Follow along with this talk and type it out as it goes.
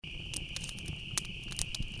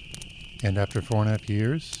And after 4.5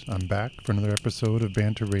 years, I'm back for another episode of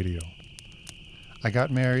Banter Radio. I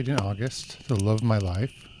got married in August to the love of my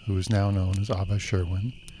life, who is now known as Will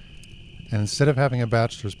Sherwin. And instead of having a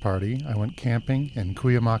bachelor's party, I went camping in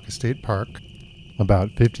Cuyamaca State Park,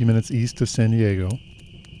 about 50 minutes east of San Diego,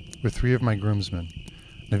 with 3 of my groomsmen,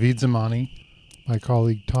 Navid Zamani, my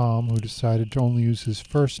colleague Tom, who decided to only use his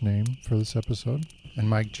first name for this episode, and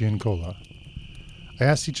Mike Giancola. I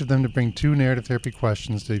asked each of them to bring 2 narrative therapy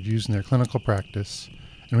questions they've used in their clinical practice,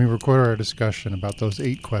 and we recorded our discussion about those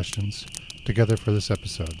 8 questions together for this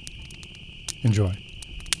episode. Enjoy.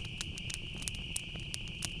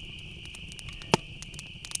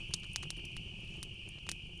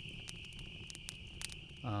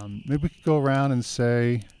 Maybe we could go around and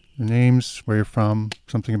say your names, where you're from,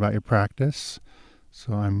 something about your practice.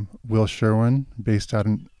 So I'm Will Sherwin, based out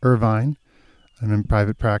in Irvine. I'm in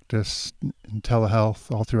private practice in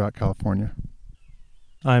telehealth all throughout California.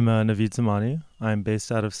 I'm Navid Zamani. I'm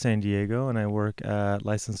based out of San Diego, and I work at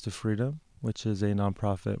License to Freedom, which is a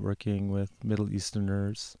nonprofit working with Middle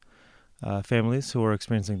Easterners, families who are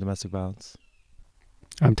experiencing domestic violence.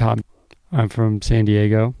 I'm Tom. I'm from San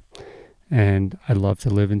Diego, and I love to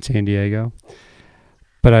live in San Diego.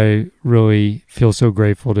 But I really feel so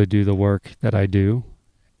grateful to do the work that I do.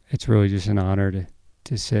 It's really just an honor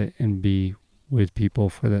to sit and be with people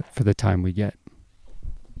for the time we get.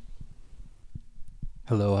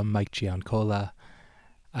 Hello, I'm Mike Giancola.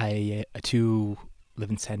 I too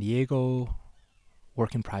live in San Diego,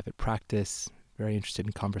 work in private practice, very interested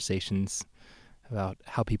in conversations about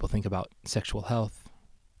how people think about sexual health,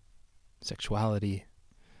 sexuality,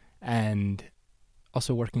 and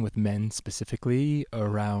also working with men specifically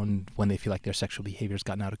around when they feel like their sexual behavior's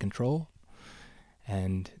gotten out of control.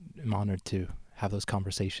 And I'm honored to have those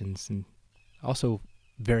conversations, and also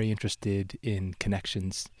very interested in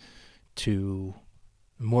connections to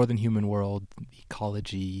more than human world, the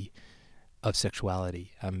ecology of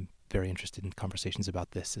sexuality. I'm very interested in conversations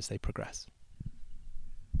about this as they progress.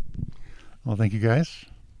 Well, thank you guys.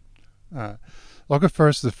 I'll go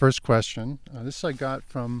first to the first question. This I got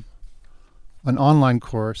from an online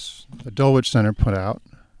course the Dulwich Center put out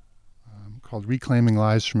called Reclaiming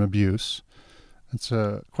Lives from Abuse. It's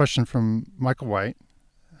a question from Michael White.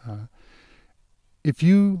 If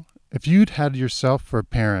you'd had yourself for a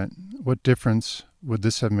parent, what difference would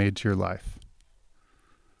this have made to your life?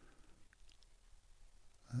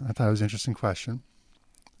 I thought it was an interesting question,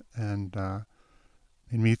 and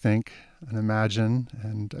made me think and imagine.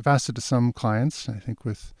 And I've asked it to some clients, I think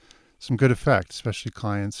with some good effect, especially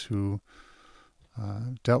clients who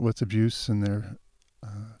dealt with abuse in their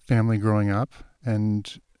family growing up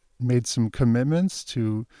and made some commitments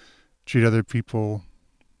to treat other people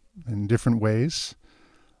in different ways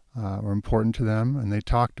were important to them, and they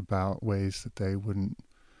talked about ways that they wouldn't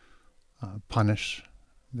punish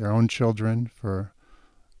their own children for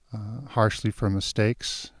harshly for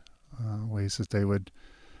mistakes, ways that they would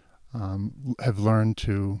have learned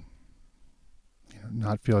to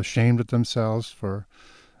not feel ashamed of themselves for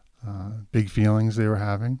big feelings they were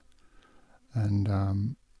having.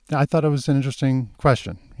 And I thought it was an interesting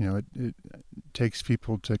question. It takes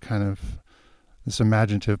people to kind of this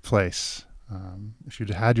imaginative place. If you'd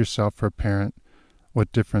had yourself for a parent,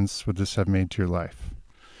 what difference would this have made to your life?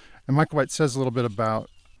 And Michael White says a little bit about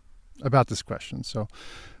this question. So,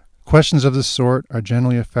 questions of this sort are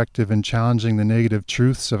generally effective in challenging the negative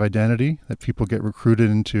truths of identity that people get recruited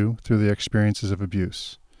into through their experiences of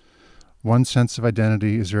abuse. One's sense of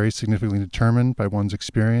identity is very significantly determined by one's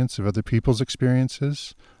experience of other people's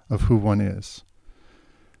experiences of who one is.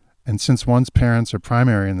 And since one's parents are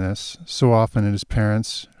primary in this, so often it is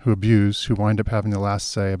parents who abuse who wind up having the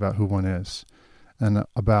last say about who one is and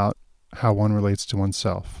about how one relates to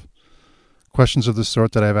oneself. Questions of the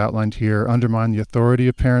sort that I've outlined here undermine the authority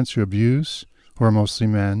of parents who abuse, who are mostly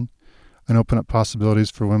men, and open up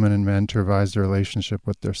possibilities for women and men to revise their relationship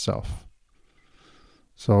with their self.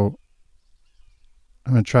 So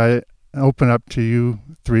I'm going to try to open up to you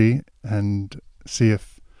 3 and see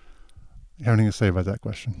if you have anything to say about that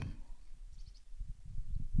question.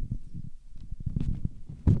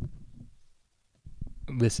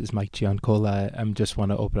 This is Mike Giancola. I just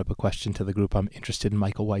want to open up a question to the group. I'm interested in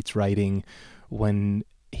Michael White's writing when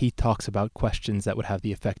he talks about questions that would have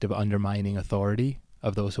the effect of undermining authority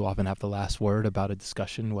of those who often have the last word about a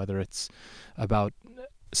discussion, whether it's about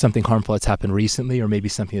something harmful that's happened recently or maybe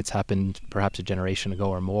something that's happened perhaps a generation ago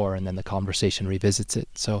or more, and then the conversation revisits it.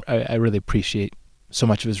 So I really appreciate so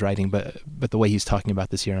much of his writing, but the way he's talking about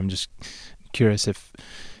this here, I'm just curious if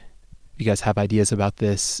you guys have ideas about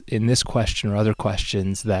this in this question or other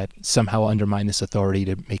questions that somehow undermine this authority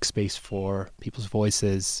to make space for people's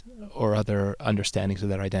voices or other understandings of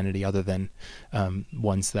their identity other than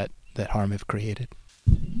ones that harm have created.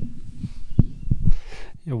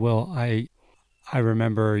 Yeah, well, I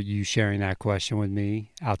remember you sharing that question with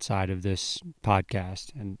me outside of this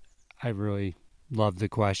podcast, and I really loved the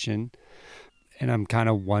question. And I'm kind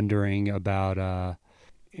of wondering about,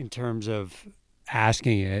 in terms of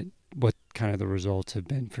asking it, what kind of the results have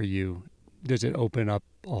been for you. Does it open up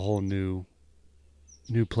a whole new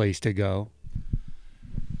place to go?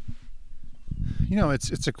 You know,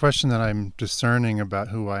 it's a question that I'm discerning about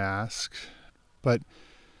who I ask, but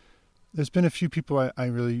there's been a few people I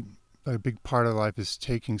really, a big part of life is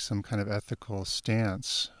taking some kind of ethical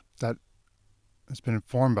stance that has been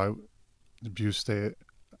informed by the abuse they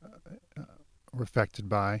were affected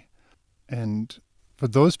by. And for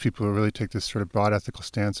those people who really take this sort of broad ethical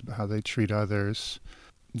stance about how they treat others,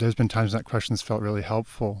 there's been times that questions felt really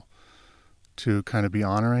helpful to kind of be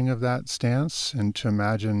honoring of that stance and to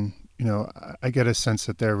imagine, you know, I get a sense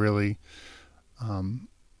that they're really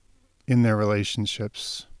in their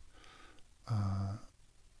relationships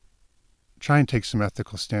try and take some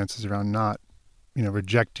ethical stances around not, you know,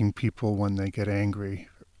 rejecting people when they get angry,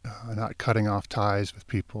 not cutting off ties with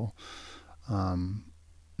people,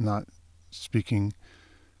 not speaking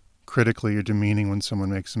critically or demeaning when someone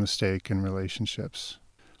makes a mistake in relationships,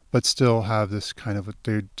 but still have this kind of what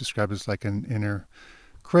they describe as like an inner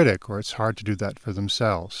critic, or it's hard to do that for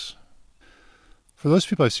themselves. For those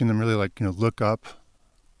people, I've seen them really like, you know, look up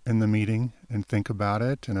in the meeting and think about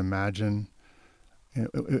it and imagine, you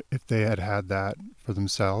know, if they had that for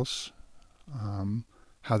themselves,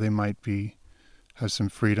 how they might have some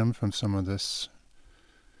freedom from some of this,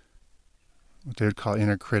 what they would call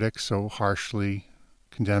inner critics, so harshly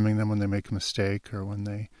condemning them when they make a mistake or when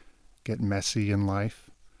they get messy in life.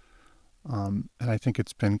 And I think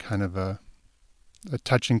it's been kind of a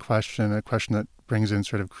touching question, a question that brings in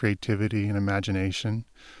sort of creativity and imagination,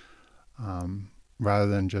 rather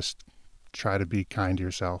than just try to be kind to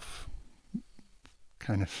yourself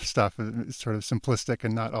kind of stuff. It's sort of simplistic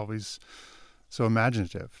and not always so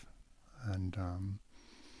imaginative. And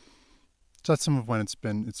so that's some of when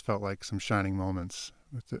it's felt like some shining moments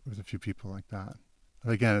with a few people like that.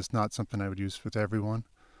 But again, it's not something I would use with everyone.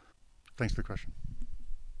 Thanks for the question.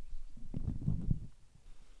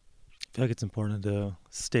 I feel like it's important to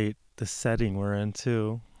state the setting we're in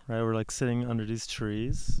too, right? We're like sitting under these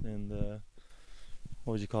trees in the,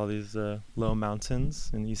 what would you call these, low mountains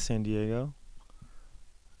in East San Diego.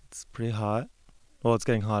 It's pretty hot. Well, it's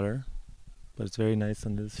getting hotter, but it's very nice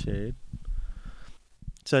under the shade.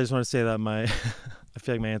 So I just want to say that I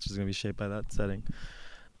feel like my answer is going to be shaped by that setting.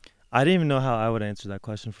 I didn't even know how I would answer that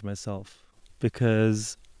question for myself,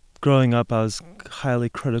 because growing up, I was highly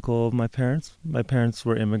critical of my parents. My parents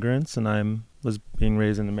were immigrants, and I was being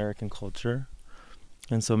raised in American culture.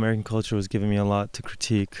 And so American culture was giving me a lot to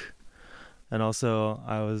critique. And also,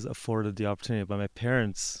 I was afforded the opportunity by my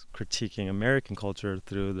parents critiquing American culture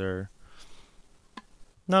through their,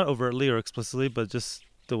 not overtly or explicitly, but just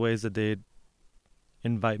the ways that they'd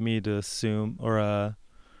invite me to assume or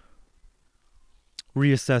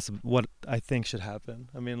reassess what I think should happen.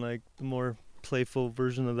 I mean, like, the more playful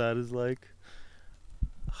version of that is like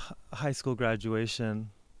high school graduation,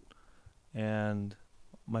 and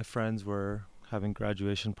my friends were having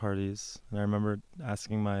graduation parties, and I remember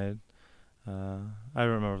asking I don't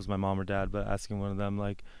remember if it was my mom or dad, but asking one of them,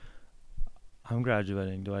 like, I'm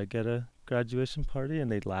graduating, do I get a graduation party?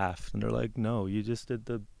 And they'd laugh, and they're like, no, you just did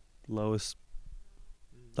the lowest,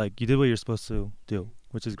 like, you did what you're supposed to do,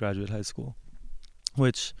 which is graduate high school,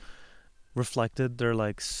 which reflected their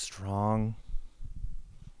like strong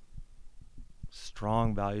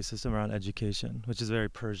value system around education, which is very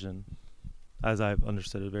Persian, as I've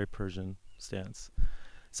understood it, very Persian stance.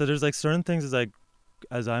 So there's like certain things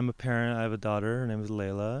as I'm a parent, I have a daughter, her name is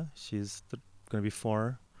Layla. She's going to be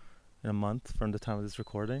 4 in a month from the time of this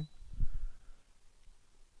recording.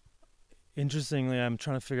 Interestingly, I'm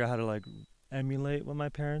trying to figure out how to like emulate what my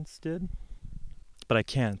parents did, but I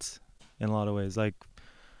can't in a lot of ways. Like,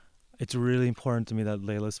 it's really important to me that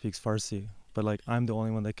Layla speaks Farsi, but like I'm the only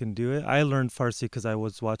one that can do it. I learned Farsi because I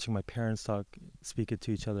was watching my parents speak it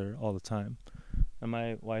to each other all the time. And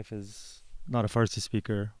my wife is not a Farsi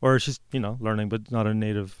speaker, or she's, you know, learning, but not a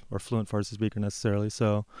native or fluent Farsi speaker necessarily.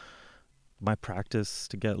 So my practice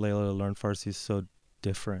to get Layla to learn Farsi is so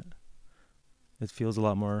different. It feels a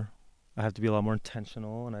lot more, I have to be a lot more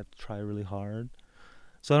intentional, and I have to try really hard.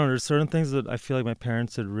 So I don't know, there's certain things that I feel like my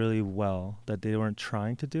parents did really well that they weren't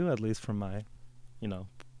trying to do, at least from my, you know,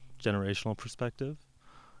 generational perspective.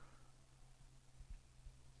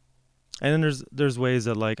 And then there's ways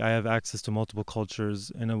that like I have access to multiple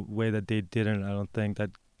cultures in a way that they didn't. I don't think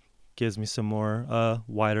that gives me some more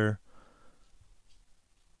wider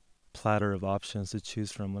platter of options to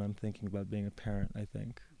choose from when I'm thinking about being a parent, I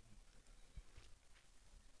think.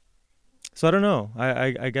 So I don't know.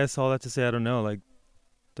 I guess all that to say I don't know. Like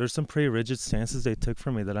there's some pretty rigid stances they took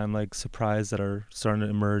from me that I'm like surprised that are starting to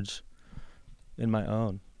emerge in my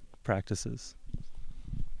own practices.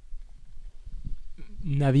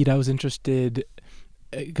 Navid, I was interested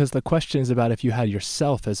because the question is about if you had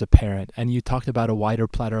yourself as a parent, and you talked about a wider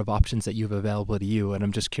platter of options that you have available to you, and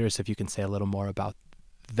I'm just curious if you can say a little more about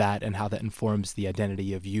that and how that informs the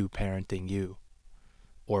identity of you parenting you,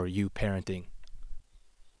 or you parenting.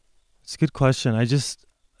 It's a good question.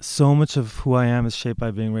 So much of who I am is shaped by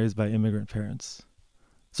being raised by immigrant parents.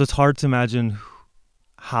 So it's hard to imagine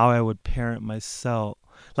how I would parent myself.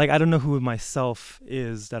 Like, I don't know who myself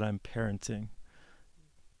is that I'm parenting.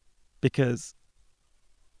 Because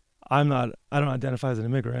I don't identify as an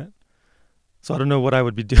immigrant. So I don't know what I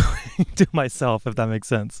would be doing to myself, if that makes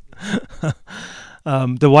sense.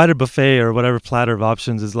 The wider buffet or whatever platter of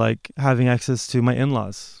options is like having access to my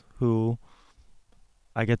in-laws, who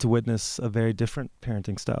I get to witness a very different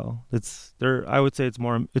parenting style. I would say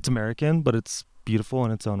it's American, but it's beautiful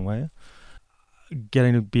in its own way.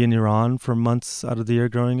 Getting to be in Iran for months out of the year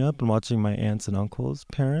growing up and watching my aunts and uncles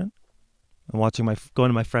parent, and going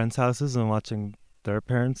to my friends' houses and watching their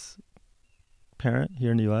parents parent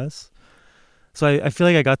here in the U.S. So I feel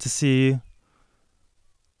like I got to see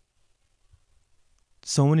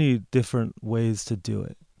so many different ways to do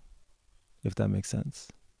it, if that makes sense.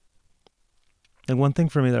 And one thing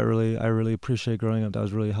for me that I really appreciate growing up that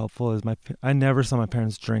was really helpful is I never saw my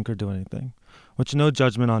parents drink or do anything, which no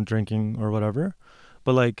judgment on drinking or whatever,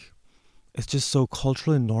 but like it's just so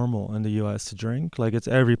culturally normal in the U.S. to drink. Like it's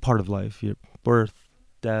every part of life, your birth,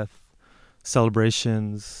 death,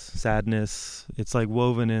 celebrations, sadness. It's like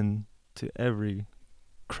woven into every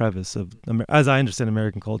crevice of, as I understand,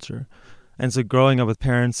 American culture. And so growing up with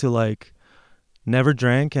parents who like never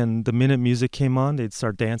drank, and the minute music came on, they'd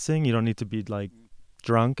start dancing. You don't need to be like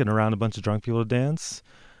drunk and around a bunch of drunk people to dance.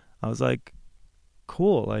 I was like,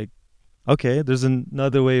 cool. Like, okay, there's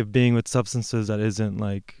another way of being with substances that isn't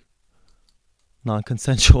like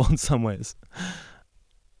non-consensual in some ways.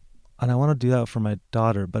 And I want to do that for my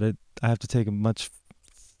daughter, but I have to take a much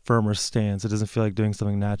firmer stance. It doesn't feel like doing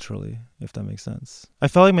something naturally, if that makes sense. I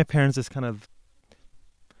felt like my parents just kind of,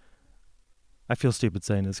 I feel stupid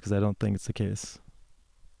saying this because I don't think it's the case.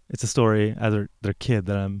 It's a story as their kid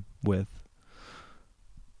that I'm with,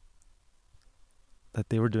 that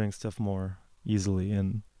they were doing stuff more easily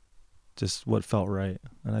and just what felt right.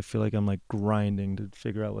 And I feel like I'm like grinding to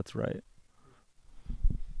figure out what's right.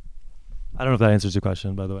 I don't know if that answers your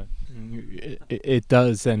question, by the way. It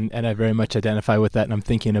does, and I very much identify with that. And I'm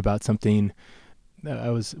thinking about something I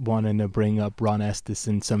was wanting to bring up Ron Estes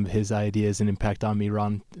and some of his ideas and impact on me.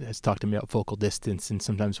 Ron has talked to me about focal distance, and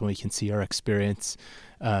sometimes when we can see our experience,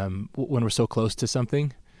 when we're so close to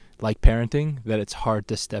something like parenting, that it's hard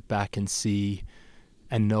to step back and see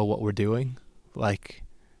and know what we're doing. Like,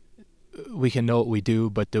 we can know what we do,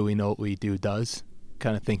 but do we know what we do does?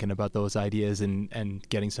 Kind of thinking about those ideas and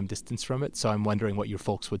getting some distance from it. So I'm wondering what your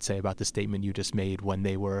folks would say about the statement you just made when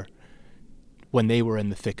they were in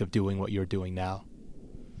the thick of doing what you're doing now.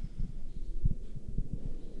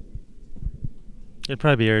 They'd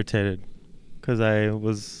probably be irritated because I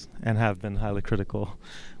was and have been highly critical.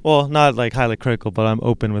 Well, not like highly critical, but I'm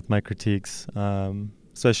open with my critiques.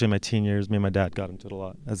 Especially in my teen years, me and my dad got into it a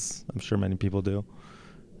lot, as I'm sure many people do.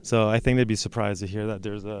 So I think they'd be surprised to hear that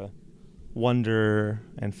there's a wonder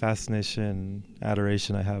and fascination,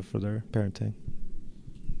 adoration I have for their parenting.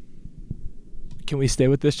 Can we stay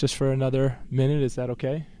with this just for another minute? Is that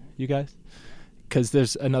okay, you guys? Because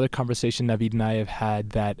there's another conversation Navid and I have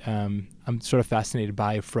had that I'm sort of fascinated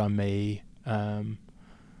by from a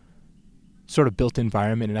sort of built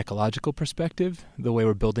environment and ecological perspective, the way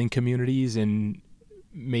we're building communities and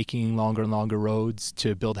making longer and longer roads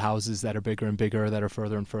to build houses that are bigger and bigger, that are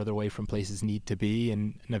further and further away from places need to be.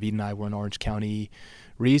 And Navid and I were in Orange County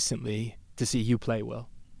recently to see you play, Will.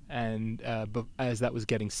 And but as that was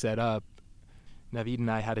getting set up, Navid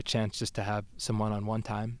and I had a chance just to have some one-on-one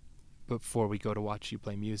time before we go to watch you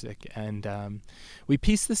play music. And we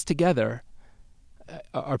pieced this together.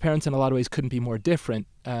 Our parents in a lot of ways couldn't be more different.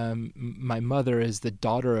 My mother is the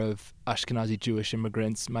daughter of Ashkenazi Jewish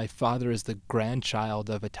immigrants. My father is the grandchild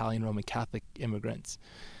of Italian Roman Catholic immigrants.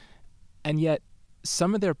 And yet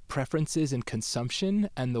some of their preferences in consumption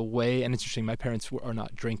and the way, and it's interesting, my parents are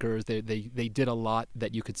not drinkers. They did a lot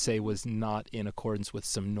that you could say was not in accordance with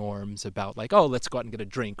some norms about like, oh, let's go out and get a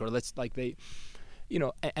drink, or let's like they,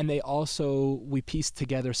 and they also, we pieced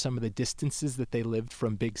together some of the distances that they lived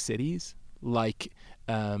from big cities, like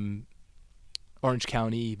Orange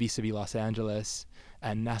County vis-a-vis Los Angeles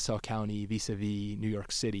and Nassau County vis-a-vis New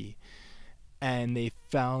York City. And they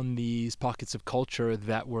found these pockets of culture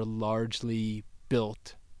that were largely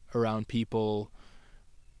built around people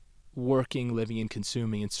working, living, and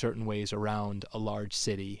consuming in certain ways around a large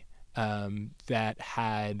city, that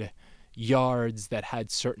had yards, that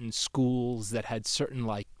had certain schools, that had certain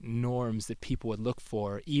like norms that people would look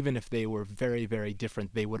for. Even if they were very, very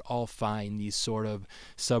different, they would all find these sort of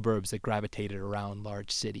suburbs that gravitated around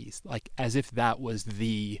large cities, like as if that was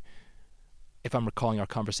the, if I'm recalling our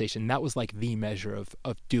conversation, that was like the measure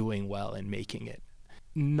of doing well and making it.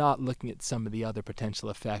 Not looking at some of the other potential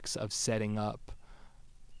effects of setting up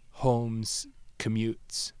homes,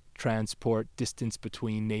 commutes, transport, distance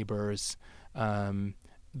between neighbors,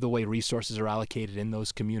 the way resources are allocated in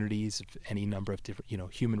those communities, any number of different,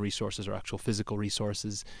 human resources or actual physical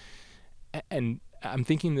resources. And I'm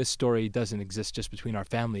thinking this story doesn't exist just between our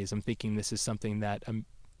families. I'm thinking this is something that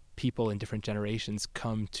people in different generations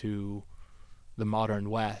come to the modern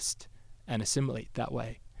West and assimilate that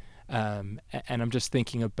way. And I'm just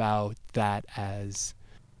thinking about that as,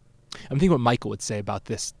 I'm thinking what Michael would say about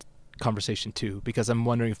this conversation too, because I'm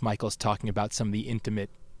wondering if Michael's talking about some of the intimate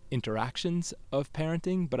interactions of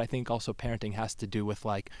parenting, but I think also parenting has to do with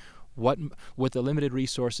like, what, with the limited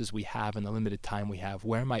resources we have and the limited time we have,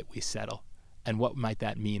 where might we settle? And what might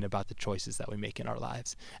that mean about the choices that we make in our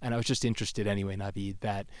lives? And I was just interested anyway, Navid,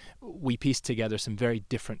 that we pieced together some very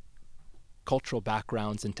different cultural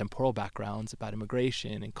backgrounds and temporal backgrounds about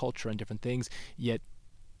immigration and culture and different things, yet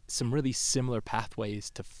some really similar pathways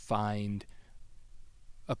to find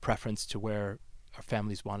a preference to where our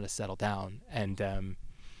families wanted to settle down. And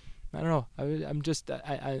I don't know,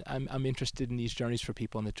 I'm interested in these journeys for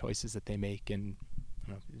people and the choices that they make. And I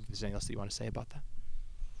don't know if there's anything else that you want to say about that.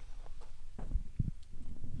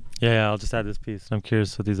 Yeah, I'll just add this piece. I'm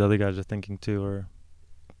curious what these other guys are thinking too, or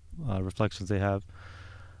reflections they have.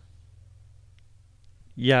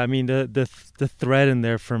 Yeah, I mean, the thread in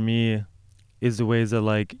there for me is the ways that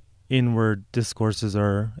like inward discourses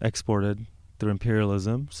are exported through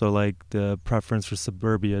imperialism. So like the preference for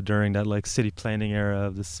suburbia during that like city planning era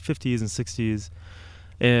of the 50s and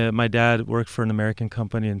 60s. My dad worked for an American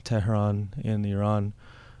company in Tehran in Iran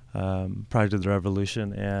prior to the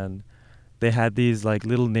revolution, and they had these like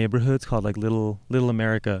little neighborhoods called like Little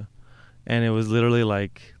America, and it was literally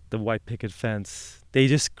like the white picket fence. They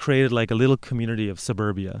just created like a little community of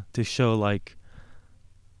suburbia to show like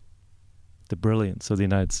the brilliance of the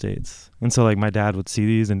United States. And so like my dad would see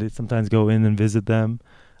these and they'd sometimes go in and visit them,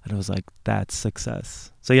 and it was like, that's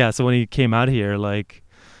success. So yeah, so when he came out here, like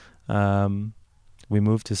we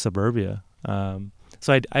moved to suburbia.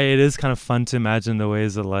 So it is kind of fun to imagine the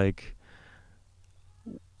ways that like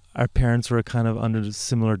our parents were kind of under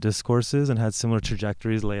similar discourses and had similar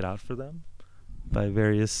trajectories laid out for them by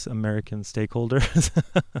various American stakeholders.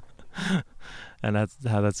 And that's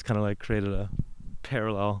how that's kind of like created a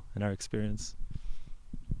parallel in our experience.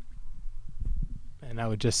 And I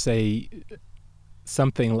would just say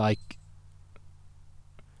something like,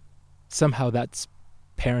 somehow that's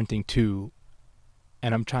parenting too.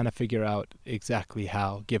 And I'm trying to figure out exactly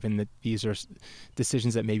how, given that these are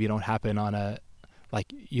decisions that maybe don't happen on a,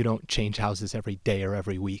 like you don't change houses every day or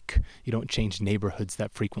every week. You don't change neighborhoods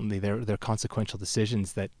that frequently. They're consequential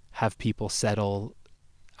decisions that have people settle,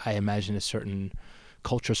 I imagine, a certain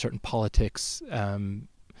culture, certain politics.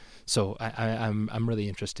 So I'm really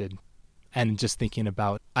interested, and just thinking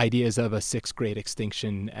about ideas of a sixth grade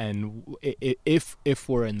extinction, and if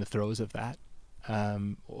we're in the throes of that,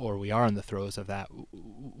 or we are in the throes of that,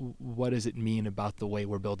 what does it mean about the way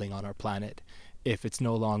we're building on our planet? If it's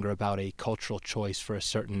no longer about a cultural choice for a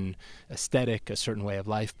certain aesthetic, a certain way of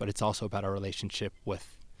life, but it's also about our relationship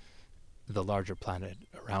with the larger planet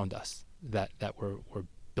around us that we're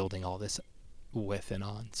building all this with and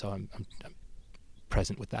on. So I'm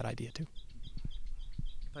present with that idea too.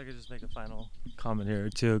 If I could just make a final comment here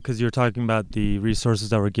too, because you're talking about the resources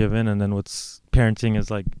that were given, and then what's parenting is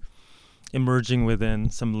like emerging within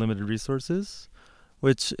some limited resources,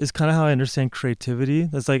 which is kind of how I understand creativity.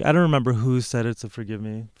 That's like, I don't remember who said it, so forgive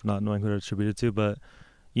me for not knowing who to attribute it to, but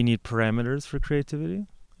you need parameters for creativity.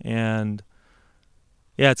 And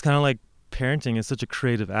yeah, it's kind of like parenting is such a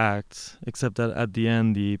creative act, except that at the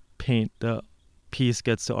end, the piece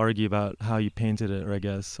gets to argue about how you painted it, or I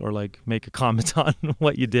guess, or like make a comment on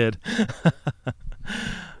what you did.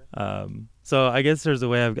 So I guess there's a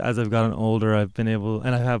way as I've gotten older, I've been able,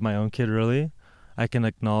 and I have my own kid really, I can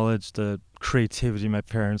acknowledge the creativity my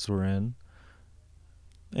parents were in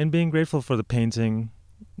and being grateful for the painting,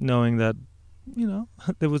 knowing that,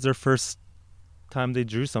 it was their first time they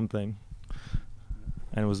drew something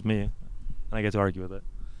and it was me and I get to argue with it.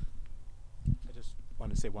 I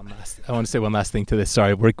want to say one last thing to this.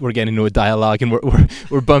 Sorry, we're getting into a dialogue and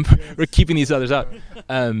we're keeping these others out.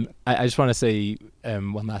 I just want to say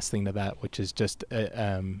one last thing to that, which is just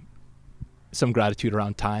some gratitude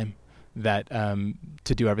around time. That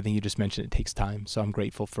to do everything you just mentioned, it takes time. So I'm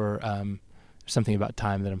grateful for something about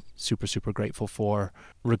time that I'm super, super grateful for,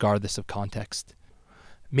 regardless of context.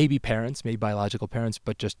 Maybe parents, maybe biological parents,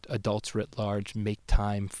 but just adults writ large make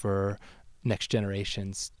time for next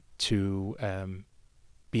generations to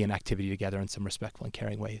be in activity together in some respectful and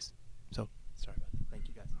caring ways. So, sorry about that. Thank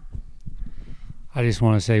you, guys. I just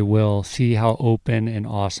want to say, Will, see how open and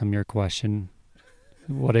awesome your question,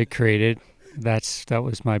 what it created. That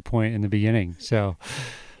was my point in the beginning. So,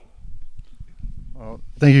 well,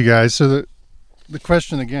 thank you guys. So the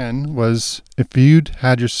question again was, if you'd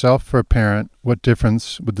had yourself for a parent, what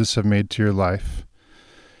difference would this have made to your life?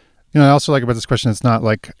 I also like about this question, it's not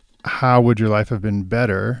like, how would your life have been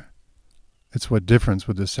better? It's what difference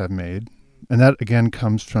would this have made? And that, again,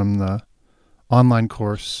 comes from the online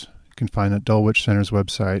course you can find at Dulwich Center's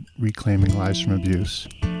website, Reclaiming Lives from Abuse.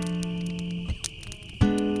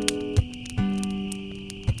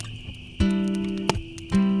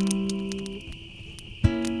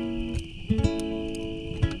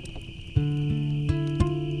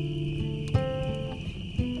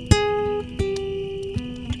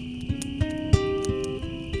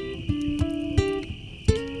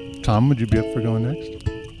 Tom, would you be up for going next?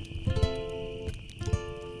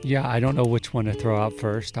 Yeah, I don't know which one to throw out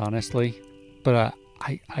first, honestly, but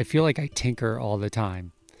I feel like I tinker all the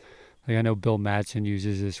time. Like, I know Bill Madsen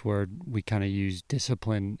uses this word. We kind of use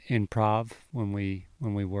discipline improv when we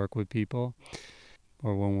work with people,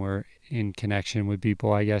 or when we're in connection with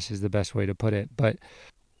people, I guess is the best way to put it. But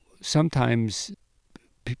sometimes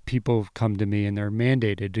people come to me and they're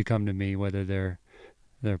mandated to come to me, whether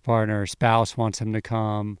their partner or spouse wants them to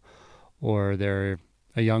come, or they're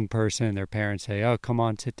a young person, their parents say, oh, come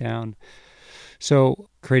on, sit down. So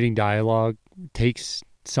creating dialogue takes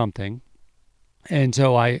something. And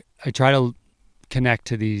so I try to connect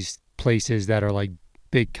to these places that are like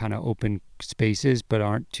big kind of open spaces, but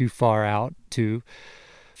aren't too far out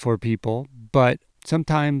for people. But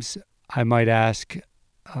sometimes I might ask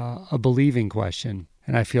a believing question,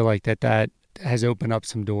 and I feel like that has opened up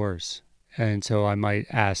some doors. And so I might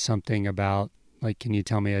ask something about, like, can you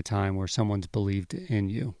tell me a time where someone's believed in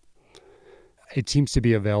you? It seems to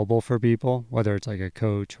be available for people, whether it's like a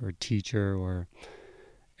coach or a teacher,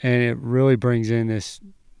 and it really brings in this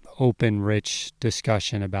open, rich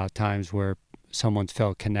discussion about times where someone's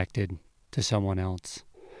felt connected to someone else.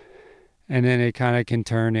 And then it kind of can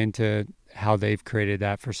turn into how they've created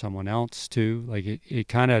that for someone else too. Like it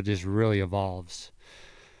kind of just really evolves.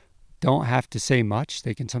 Don't have to say much.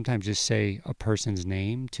 They can sometimes just say a person's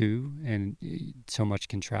name too, and so much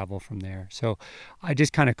can travel from there. So I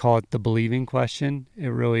just kind of call it the believing question. It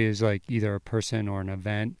really is like either a person or an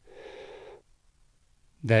event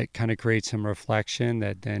that kind of creates some reflection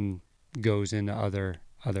that then goes into other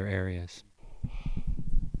areas.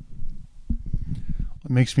 It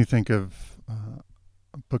makes me think of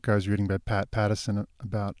a book I was reading by Pat Pattison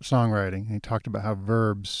about songwriting. And he talked about how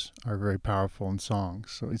verbs are very powerful in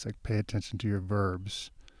songs. So he's like, pay attention to your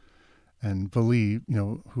verbs and believe,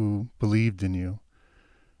 who believed in you.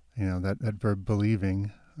 That verb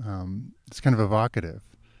believing, it's kind of evocative.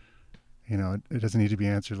 It doesn't need to be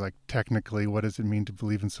answered like technically, what does it mean to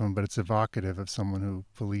believe in someone, but it's evocative of someone who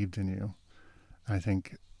believed in you. I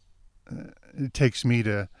think it takes me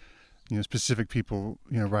to, specific people,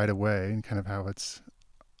 right away, and kind of how it's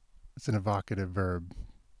an evocative verb.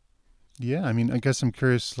 Yeah, I guess I'm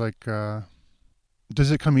curious, like,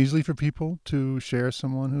 does it come easily for people to share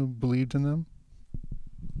someone who believed in them?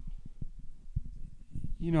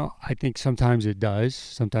 I think sometimes it does.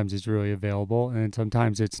 Sometimes it's really available, and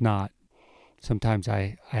sometimes it's not. Sometimes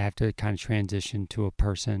I have to kind of transition to a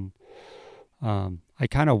person. I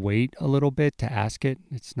kind of wait a little bit to ask it.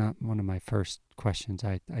 It's not one of my first questions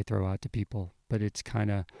I throw out to people, but it's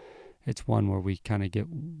one where we kind of get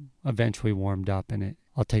eventually warmed up, and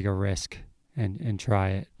I'll take a risk and try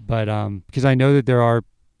it. But because I know that there are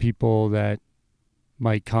people that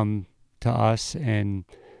might come to us and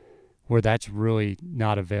where that's really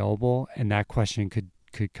not available, and that question could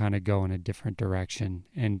kind of go in a different direction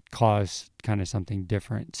and cause kind of something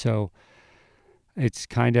different. So it's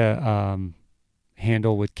kind of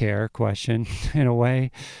handle with care question in a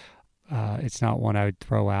way. It's not one I would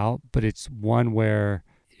throw out, but it's one where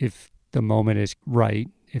if the moment is right,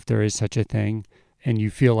 if there is such a thing, and you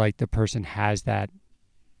feel like the person has that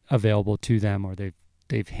available to them, or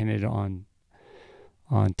they've hinted on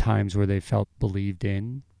times where they felt believed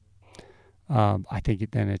in, I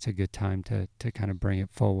think then it's a good time to kind of bring it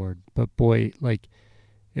forward. But boy, like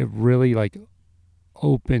it really like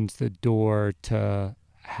opens the door to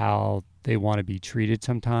how they want to be treated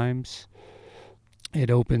sometimes. It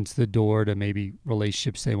opens the door to maybe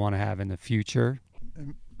relationships they want to have in the future.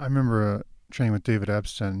 I remember training with David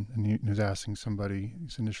Epstein, and he was asking somebody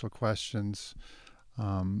these initial questions,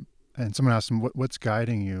 and someone asked him, "What's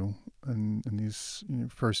guiding you in these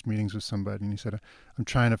first meetings with somebody?" And he said, "I'm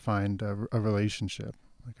trying to find a relationship,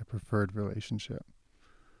 like a preferred relationship,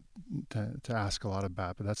 to ask a lot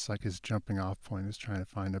about." But that's like his jumping off point, is trying to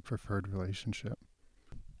find a preferred relationship.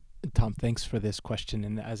 Tom, thanks for this question.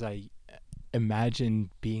 And as I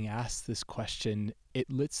imagine being asked this question,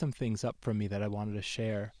 it lit some things up for me that I wanted to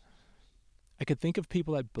share. I could think of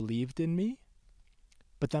people that believed in me,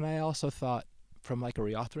 but then I also thought, from like a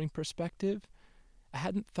reauthoring perspective, I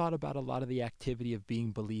hadn't thought about a lot of the activity of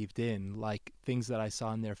being believed in, like things that I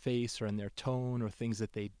saw in their face or in their tone or things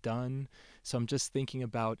that they'd done. So I'm just thinking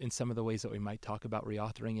about, in some of the ways that we might talk about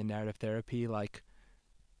reauthoring in narrative therapy, like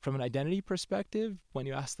from an identity perspective, when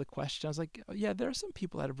you asked the question, I was like, oh, yeah, there are some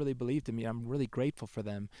people that have really believed in me. I'm really grateful for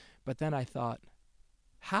them. But then I thought,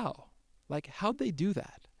 how? Like, how'd they do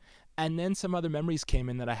that? And then some other memories came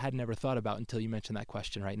in that I had never thought about until you mentioned that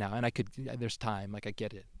question right now. And there's time, like I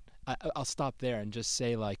get it. I'll stop there and just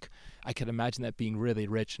say, like, I could imagine that being really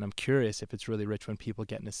rich. And I'm curious if it's really rich when people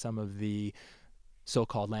get into some of the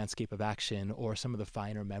so-called landscape of action or some of the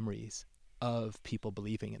finer memories of people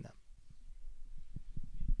believing in them.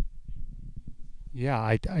 Yeah,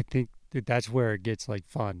 I think that's where it gets like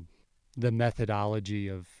fun. The methodology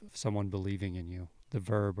of someone believing in you, the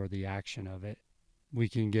verb or the action of it. We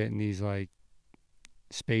can get in these like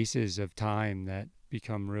spaces of time that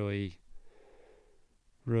become really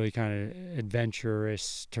kind of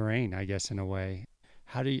adventurous terrain, I guess, in a way.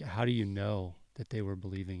 How do you know that they were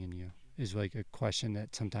believing in you is like a question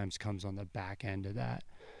that sometimes comes on the back end of that.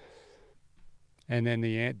 And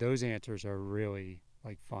then those answers are really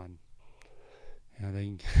like fun.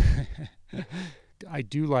 I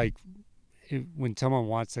do like when someone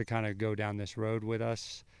wants to kind of go down this road with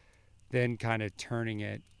us, then kind of turning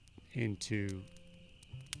it into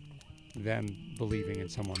them believing in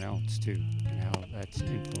someone else too, and how that's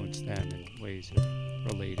influenced them in ways of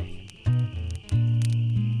relating.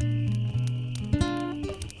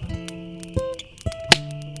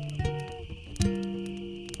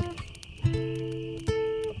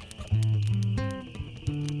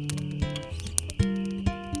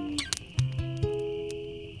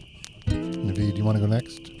 Navid, do you want to go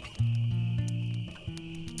next?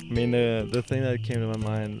 I mean, the thing that came to my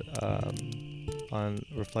mind on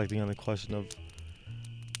reflecting on the question of,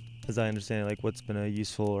 as I understand it, like what's been a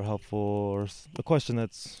useful or helpful, or a question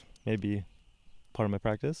that's maybe part of my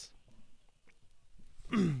practice.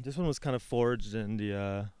 This one was kind of forged in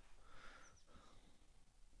the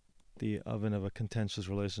oven of a contentious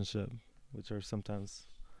relationship, which are sometimes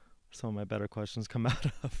some of my better questions come out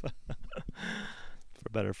of, for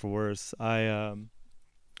better or for worse. I'll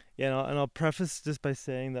preface this by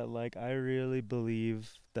saying that, like, I really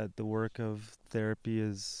believe that the work of therapy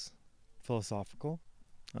is philosophical,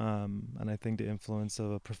 and I think the influence of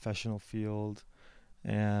a professional field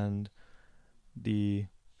and the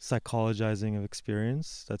psychologizing of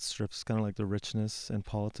experience that strips kind of like the richness in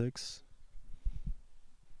politics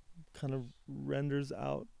kind of renders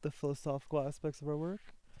out the philosophical aspects of our work.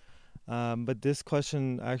 But this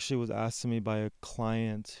question actually was asked to me by a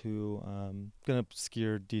client who, gonna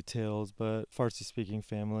obscure details, but Farsi-speaking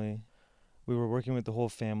family. We were working with the whole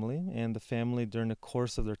family, and the family during the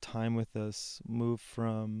course of their time with us moved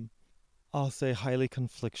from, I'll say, highly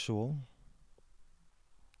conflictual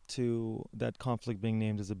to that conflict being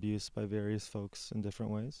named as abuse by various folks in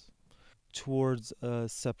different ways, towards a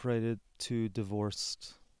separated to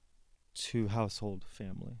divorced to household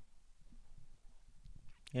family.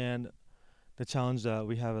 And the challenge that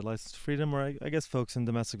we have at License to Freedom, or I guess folks in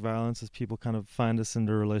domestic violence, is people kind of find us in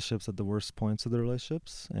their relationships at the worst points of their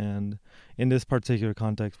relationships. And in this particular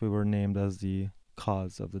context, we were named as the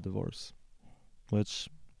cause of the divorce, which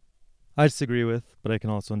I disagree with, but I can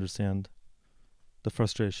also understand the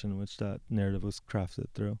frustration in which that narrative was crafted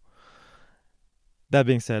through. That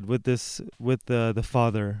being said, with the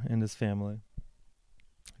father in this family,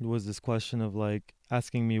 it was this question of like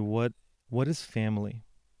asking me what is family?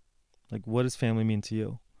 Like, what does family mean to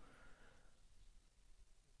you?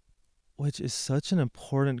 which is such an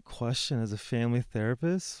important question as a family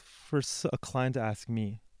therapist for a client to ask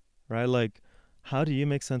me, right? Like, how do you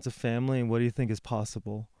make sense of family and what do you think is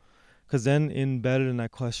possible? Because then embedded in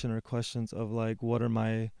that question are questions of like, what are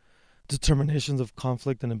my determinations of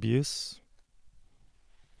conflict and abuse?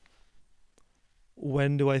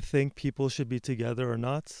 When do I think people should be together or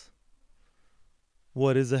not?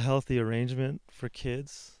 What is a healthy arrangement for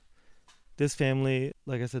kids? This family,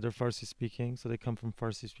 like I said, they're Farsi speaking, so they come from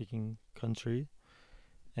Farsi speaking country.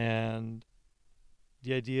 And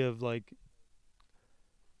the idea of like,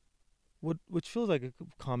 which feels like a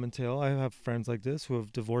common tale. I have friends like this who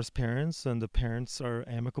have divorced parents, and the parents are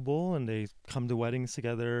amicable and they come to weddings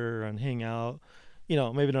together and hang out. You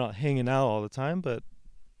know, maybe they're not hanging out all the time, but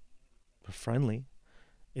they're friendly.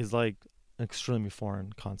 Is like an extremely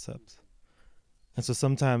foreign concept. And so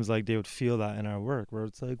sometimes like they would feel that in our work where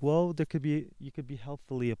it's like, well, you could be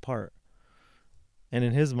healthily apart. And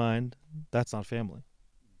in his mind, that's not family.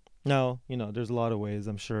 Now, you know, there's a lot of ways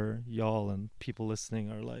I'm sure y'all and people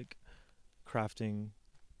listening are like crafting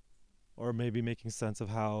or maybe making sense of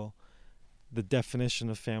how the definition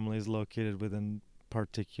of family is located within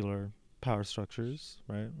particular power structures,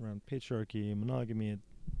 right? Around patriarchy, monogamy,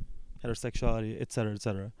 heterosexuality, et cetera, et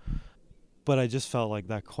cetera. But I just felt like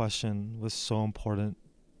that question was so important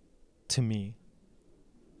to me.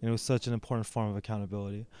 And it was such an important form of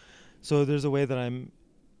accountability. So there's a way that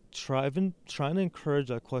I've been trying to encourage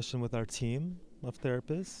that question with our team of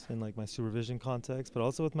therapists in like my supervision context, but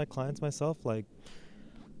also with my clients myself. Like,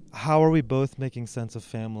 how are we both making sense of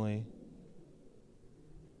family?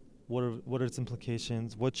 What are its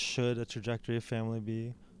implications? What should a trajectory of family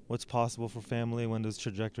be? What's possible for family when those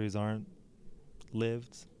trajectories aren't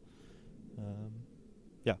lived?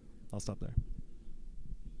 Yeah, I'll stop there.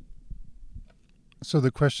 So the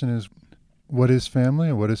question is, what is family,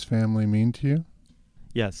 and what does family mean to you?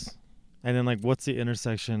 Yes. And then, like, what's the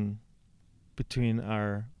intersection between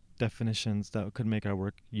our definitions that could make our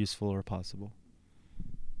work useful or possible?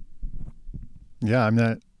 Yeah, I'm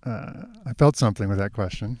not. I felt something with that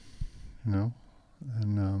question, you know,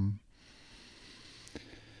 and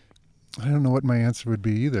I don't know what my answer would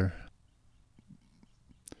be either.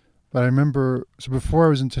 But I remember, so before I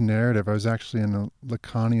was into narrative, I was actually in a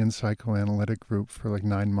Lacanian psychoanalytic group for like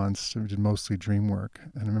 9 months. We did mostly dream work.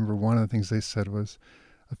 And I remember one of the things they said was,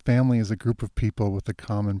 a family is a group of people with a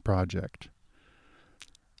common project.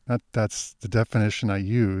 That's the definition I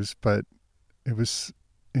use, but it was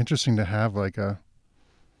interesting to have like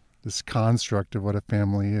this construct of what a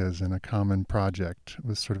family is and a common project. It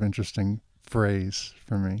was sort of interesting phrase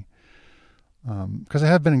for me. Because I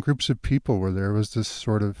have been in groups of people where there was this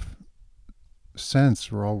sort of sense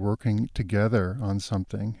we're all working together on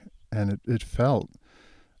something, and it felt,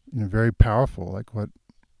 you know, very powerful, like what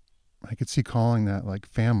I could see calling that like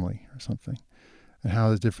family or something, and how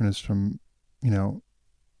the different is from, you know,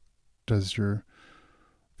 does your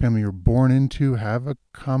family you're born into have a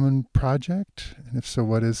common project, and if so,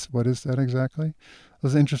 what is that exactly?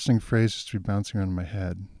 Those interesting phrases to be bouncing around in my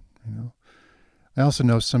head, you know. I also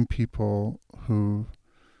know some people who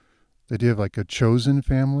the idea of like a chosen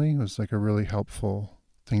family was like a really helpful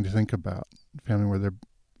thing to think about. Family where the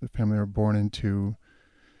family were born into,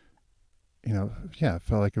 you know, yeah, it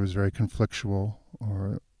felt like it was very conflictual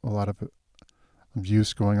or a lot of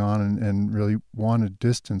abuse going on, and really wanted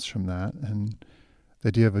distance from that. And the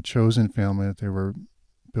idea of a chosen family that they were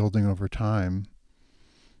building over time,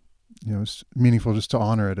 you know, it's meaningful just to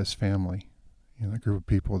honor it as family, you know, a group of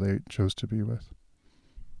people they chose to be with.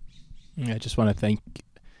 I just want to thank,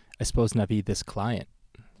 I suppose, Navid, this client,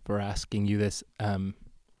 for asking you this.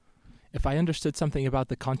 If I understood something about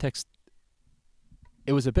the context,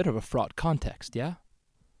 it was a bit of a fraught context, yeah?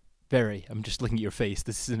 Very. I'm just looking at your face.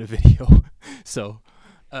 This isn't a video. So,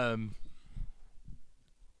 I'm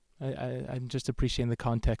just appreciating the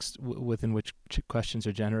context within which questions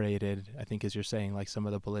are generated. I think, as you're saying, like some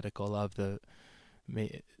of the political of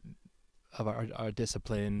our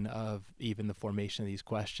discipline, of even the formation of these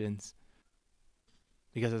questions.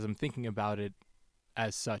 Because as I'm thinking about it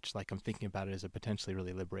as such, like I'm thinking about it as a potentially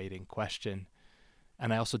really liberating question.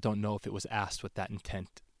 And I also don't know if it was asked with that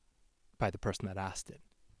intent by the person that asked it.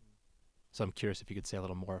 So I'm curious if you could say a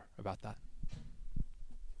little more about that.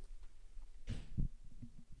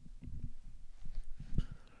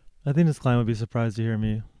 I think this client would be surprised to hear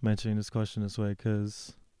me mentioning this question this way,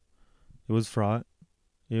 because it was fraught.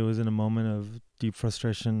 It was in a moment of deep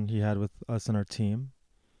frustration he had with us and our team.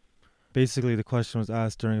 Basically, the question was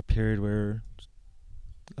asked during a period where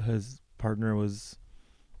his partner was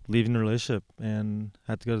leaving the relationship and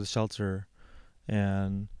had to go to the shelter,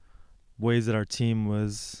 and ways that our team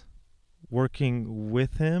was working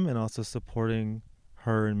with him and also supporting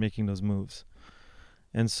her in making those moves.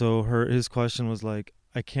 And so his question was like,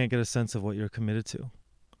 I can't get a sense of what you're committed to.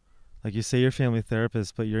 Like, you say you're a family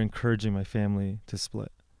therapist, but you're encouraging my family to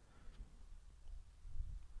split.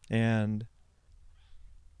 And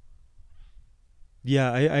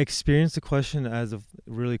yeah, I experienced the question as a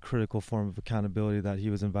really critical form of accountability that he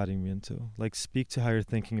was inviting me into. Like, speak to how you're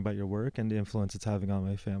thinking about your work and the influence it's having on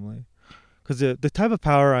my family. Because the type of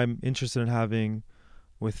power I'm interested in having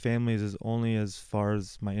with families is only as far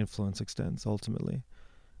as my influence extends, ultimately.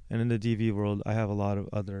 And in the DV world, I have a lot of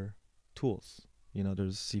other tools. You know,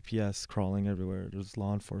 there's CPS crawling everywhere. There's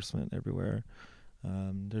law enforcement everywhere.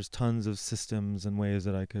 There's tons of systems and ways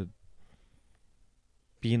that I could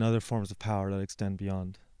be in other forms of power that extend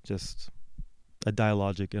beyond just a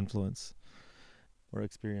dialogic influence or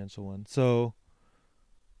experiential one. So,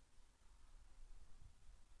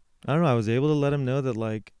 I don't know, I was able to let him know that,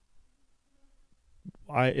 like,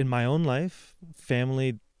 in my own life,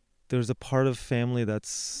 family, there's a part of family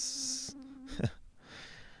that's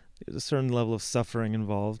there's a certain level of suffering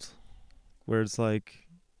involved, where it's like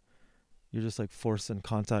you're just like forced in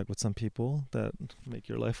contact with some people that make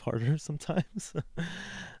your life harder sometimes.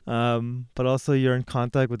 But also you're in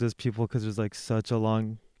contact with those people because there's like such a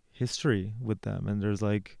long history with them, and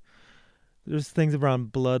there's things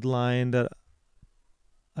around bloodline that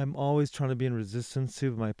I'm always trying to be in resistance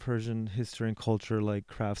to. But my Persian history and culture like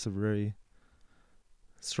crafts a very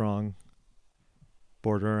strong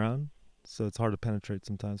border around, so it's hard to penetrate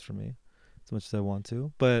sometimes for me, as much as I want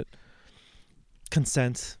to. But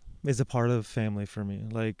consent is a part of family for me.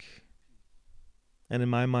 Like, and in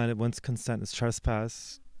my mind, once consent is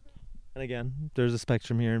trespass, and again, there's a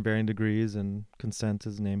spectrum here in varying degrees, and consent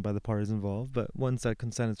is named by the parties involved. But once that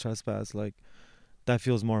consent is trespass, like, that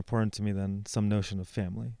feels more important to me than some notion of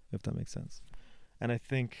family, if that makes sense. And I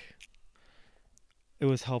think it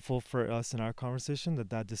was helpful for us in our conversation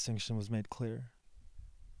that distinction was made clear,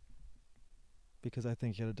 because I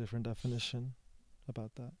think he had a different definition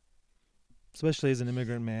about that, especially as an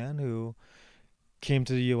immigrant man who came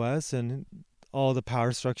to the U.S. and all the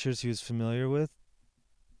power structures he was familiar with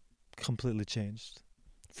completely changed,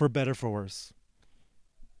 for better, for worse.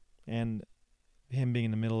 And him being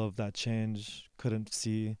in the middle of that change couldn't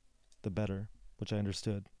see the better, which I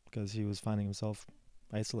understood, because he was finding himself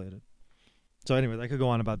isolated. So anyways, I could go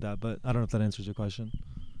on about that, but I don't know if that answers your question.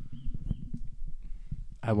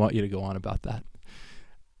 I want you to go on about that.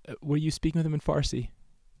 Were you speaking with him in Farsi?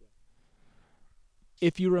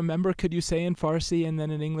 If you remember, could you say in Farsi and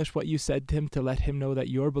then in English what you said to him to let him know that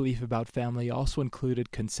your belief about family also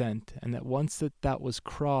included consent, and that once that was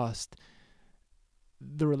crossed,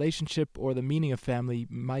 the relationship or the meaning of family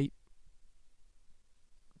might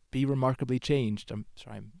be remarkably changed? I'm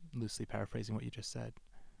sorry, I'm loosely paraphrasing what you just said.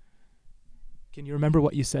 Can you remember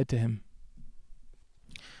what you said to him?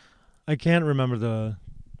 I can't remember the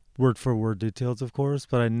word-for-word details, of course,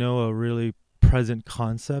 but I know a really present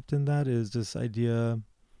concept in that is this idea.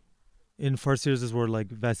 In Farsi, there's this word like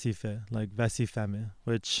vazife, like vasifeme,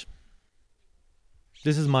 which,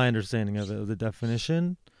 this is my understanding of it, of the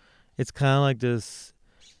definition. It's kind of like this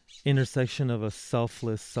intersection of a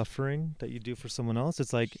selfless suffering that you do for someone else.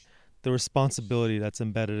 It's like the responsibility that's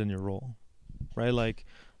embedded in your role, right? Like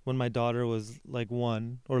when my daughter was like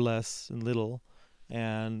 1 or less and little,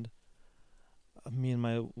 and me and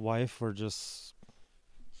my wife were just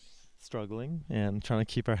struggling and trying to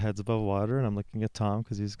keep our heads above water, and I'm looking at Tom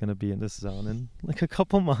because he's going to be in this zone in like a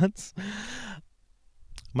couple months.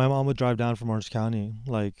 My mom would drive down from Orange County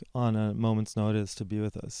like on a moment's notice to be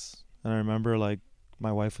with us, and I remember like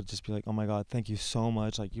my wife would just be like, "Oh my God, thank you so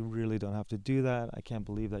much, like you really don't have to do that. I can't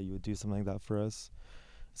believe that you would do something like that for us."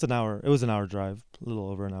 It was an hour drive, a little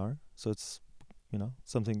over an hour, so it's, you know,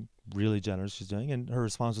 something really generous she's doing. And her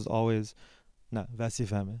response was always, "Na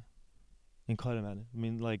vasifeme, in I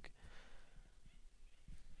mean, like,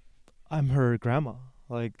 I'm her grandma.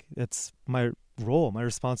 Like, it's my role, my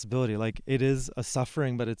responsibility. Like, it is a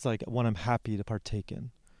suffering, but it's like one I'm happy to partake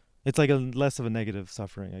in. It's like a less of a negative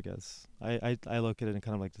suffering, I guess. I look at it in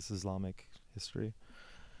kind of like this Islamic history.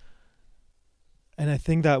 And I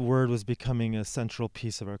think that word was becoming a central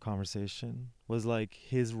piece of our conversation, was like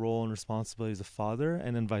his role and responsibility as a father,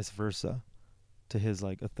 and then vice versa to his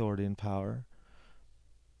like authority and power.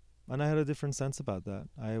 And I had a different sense about that.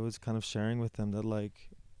 I was kind of sharing with him that,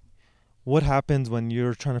 like, what happens when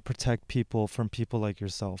you're trying to protect people from people like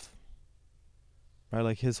yourself? Right?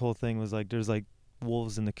 Like, his whole thing was like, there's like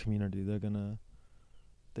wolves in the community.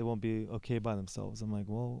 They won't be okay by themselves. I'm like,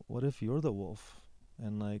 well, what if you're the wolf?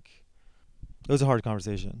 And like, it was a hard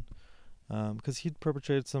conversation, because he'd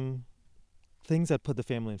perpetrated some things that put the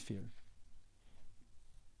family in fear.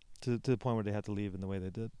 to the point where they had to leave in the way they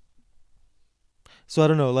did. So I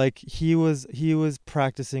don't know, like he was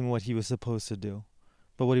practicing what he was supposed to do,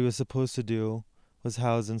 but what he was supposed to do was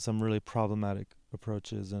housed in some really problematic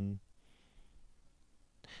approaches, and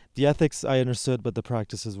the ethics I understood, but the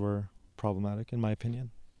practices were problematic in my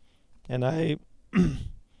opinion. And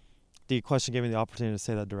the question gave me the opportunity to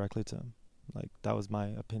say that directly to him. Like, that was my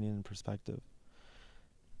opinion and perspective.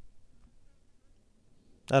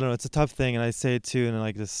 I don't know, it's a tough thing, and I say it too, and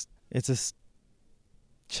like this, it's a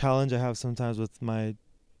challenge I have sometimes with my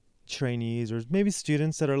trainees or maybe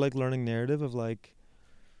students that are like learning narrative of like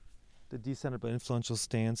the decentered but influential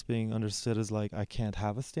stance being understood as like, I can't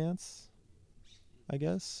have a stance, I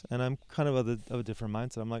guess. And I'm kind of a different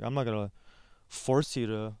mindset. I'm like, I'm not going to force you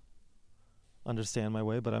to understand my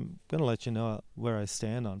way, but I'm going to let you know where I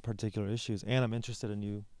stand on particular issues, and I'm interested in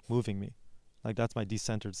you moving me. Like, that's my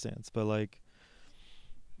decentered stance. But like,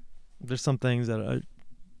 there's some things that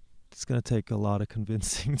it's going to take a lot of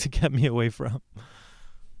convincing to get me away from.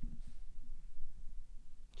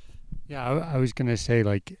 Yeah, I was going to say,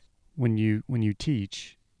 like, when you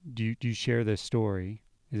teach, do you share this story?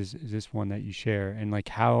 Is this one that you share? And like,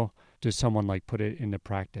 how does someone like put it into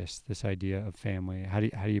practice, this idea of family? How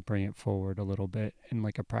do you bring it forward a little bit in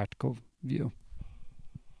like a practical view?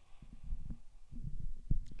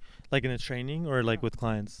 Like in a training or like with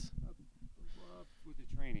clients? With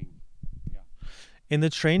the training, yeah. In the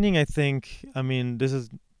training, I think, I mean, this is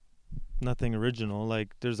nothing original.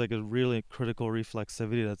 Like, there's like a really critical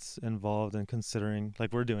reflexivity that's involved in considering,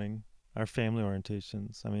 like we're doing, our family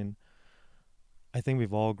orientations. I mean, I think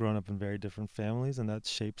we've all grown up in very different families, and that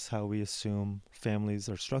shapes how we assume families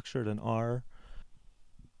are structured and are.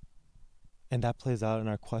 And that plays out in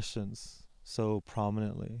our questions so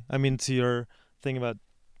prominently. I mean, to your thing about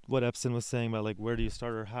what Epson was saying about like, where do you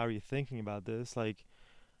start or how are you thinking about this? Like,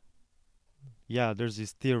 yeah, there's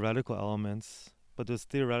these theoretical elements, but those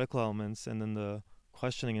theoretical elements and then the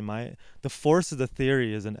questioning the force of the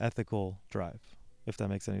theory is an ethical drive, if that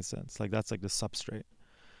makes any sense. Like, that's like the substrate.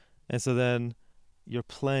 And so then you're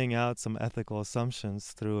playing out some ethical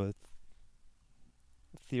assumptions through a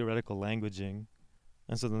theoretical languaging.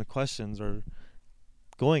 And so then the questions are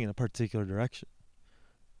going in a particular direction.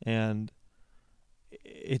 And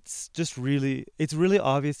it's really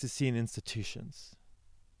obvious to see in institutions.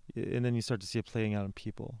 And then you start to see it playing out in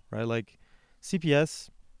people, right? Like CPS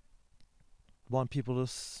want people to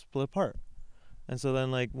split apart. And so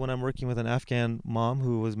then like when I'm working with an Afghan mom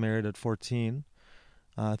who was married at 14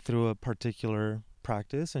 through a particular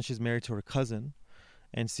practice, and she's married to her cousin,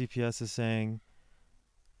 and CPS is saying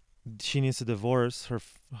she needs to divorce her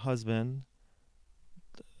husband.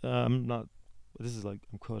 I'm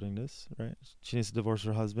quoting this, right? She needs to divorce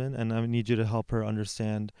her husband, and I need you to help her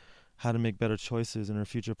understand how to make better choices in her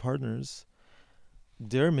future partners.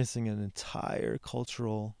 They're missing an entire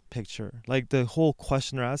cultural picture. Like, the whole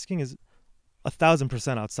question they're asking is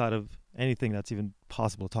 1,000% outside of anything that's even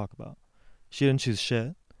possible to talk about. She didn't choose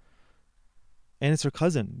shit. And it's her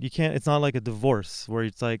cousin. It's not like a divorce where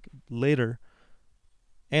it's like later.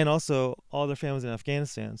 And also, all their families in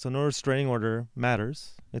Afghanistan. So no restraining order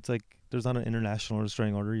matters. It's like there's not an international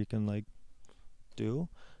restraining order you can like do.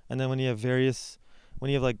 And then when you have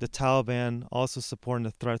like the Taliban also supporting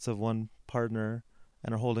the threats of one partner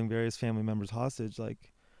and are holding various family members hostage,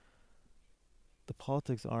 like, the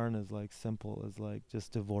politics aren't as like simple as like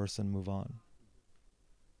just divorce and move on.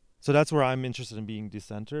 So that's where I'm interested in being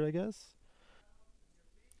decentered, I guess.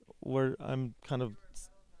 Where I'm kind of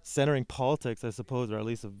centering politics, I suppose, or at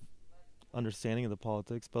least of understanding of the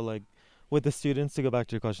politics. But like with the students, to go back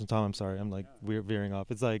to your question, Tom, I'm sorry, I'm like veering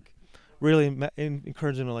off. It's like really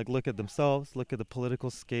encouraging them to like look at themselves, look at the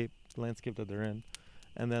political landscape that they're in,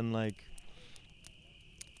 and then like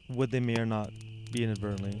what they may or not be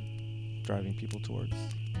inadvertently driving people towards,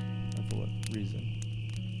 and for what reason.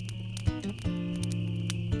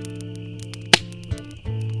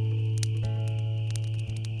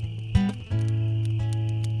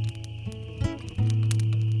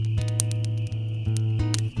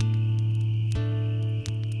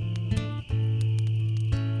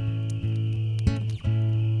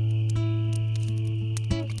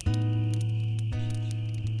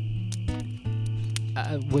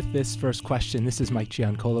 With this first question, this is Mike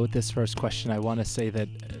Giancola. With this first question, I want to say that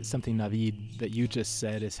something, Navid, that you just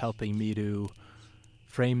said is helping me to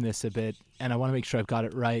frame this a bit, and I want to make sure I've got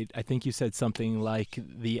it right. I think you said something like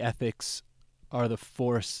the ethics are the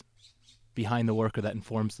force behind the work or that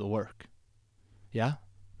informs the work. Yeah?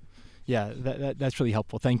 Yeah, that's really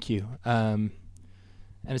helpful. Thank you. And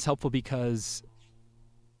it's helpful because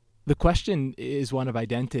the question is one of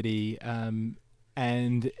identity, and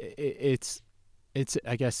it's It's,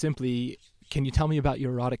 I guess, simply, can you tell me about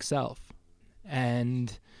your erotic self?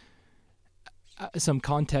 And some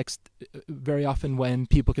context, very often when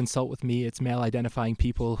people consult with me, it's male identifying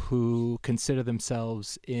people who consider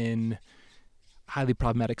themselves in highly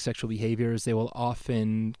problematic sexual behaviors. They will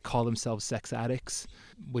often call themselves sex addicts,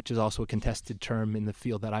 which is also a contested term in the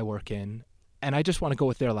field that I work in. And I just want to go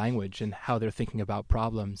with their language and how they're thinking about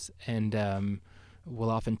problems. And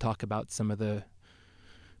we'll often talk about some of the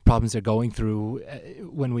problems they're going through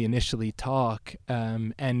when we initially talk.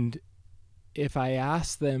 And if I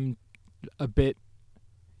ask them a bit,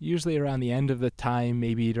 usually around the end of the time,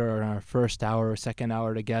 maybe during our first hour or second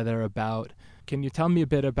hour together, about, can you tell me a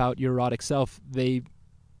bit about your erotic self? They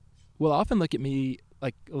will often look at me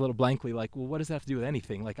like a little blankly, like, well, what does that have to do with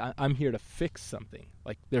anything? Like, I'm here to fix something.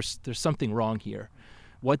 Like, there's something wrong here.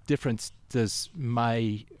 What difference does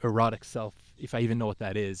my erotic self, if I even know what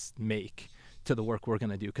that is, make to the work we're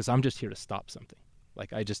going to do? Because I'm just here to stop something.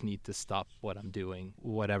 Like, I just need to stop what I'm doing,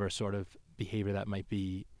 whatever sort of behavior that might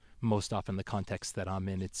be. Most often the context that I'm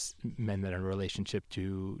in, it's men that are in a relationship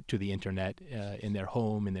to the internet, in their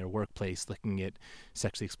home, in their workplace, looking at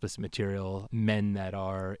sexually explicit material, men that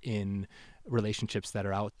are in relationships that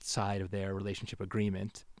are outside of their relationship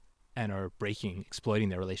agreement and are exploiting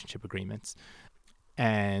their relationship agreements,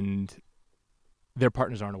 and their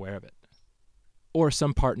partners aren't aware of it. Or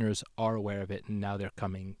some partners are aware of it and now they're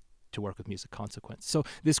coming to work with me as a consequence. So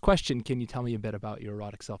this question, can you tell me a bit about your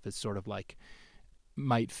erotic self, is sort of like,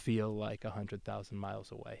 might feel like 100,000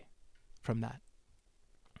 miles away from that.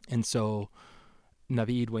 And so,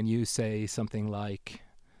 Navid, when you say something like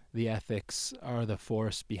the ethics are the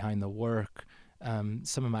force behind the work,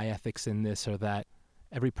 some of my ethics in this are that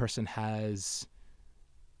every person has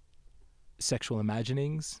sexual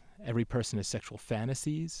imaginings, every person has sexual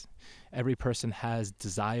fantasies, every person has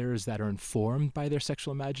desires that are informed by their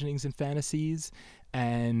sexual imaginings and fantasies,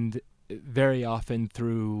 and very often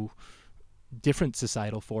through different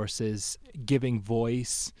societal forces, giving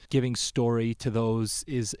voice, giving story to those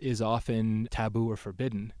is often taboo or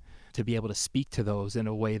forbidden. To be able to speak to those in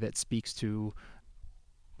a way that speaks to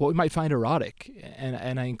what we might find erotic.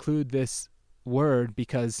 And I include this word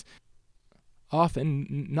because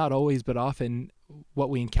often, not always, but often, what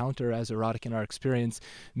we encounter as erotic in our experience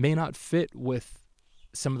may not fit with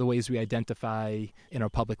some of the ways we identify in our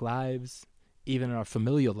public lives, even in our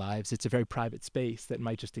familial lives. It's a very private space that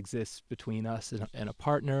might just exist between us and a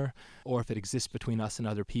partner, or if it exists between us and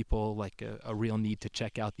other people, like a real need to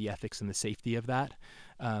check out the ethics and the safety of that,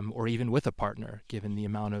 or even with a partner, given the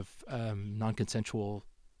amount of non-consensual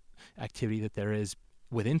activity that there is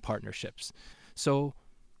within partnerships. So,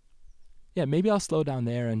 yeah, maybe I'll slow down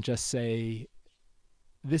there and just say,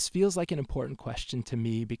 this feels like an important question to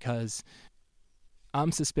me because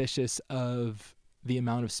I'm suspicious of the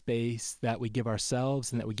amount of space that we give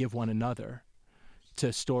ourselves and that we give one another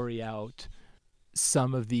to story out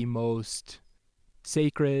some of the most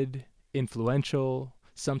sacred, influential,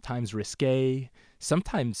 sometimes risque,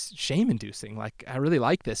 sometimes shame-inducing. Like, I really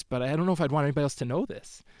like this, but I don't know if I'd want anybody else to know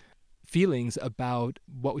this. Feelings about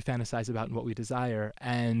what we fantasize about and what we desire.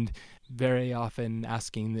 And very often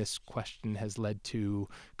asking this question has led to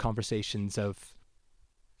conversations of,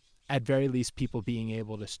 at very least, people being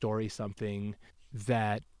able to story something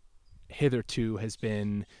that hitherto has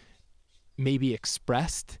been maybe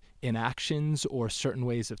expressed in actions or certain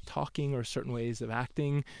ways of talking or certain ways of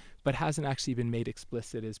acting, but hasn't actually been made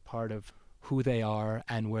explicit as part of who they are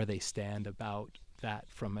and where they stand about that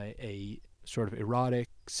from a sort of erotic,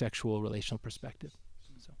 sexual, relational perspective.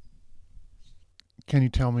 So, Can you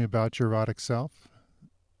tell me about your erotic self?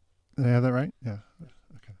 Did I have that right? Yeah.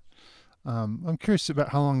 Okay. I'm curious about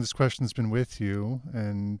how long this question's been with you,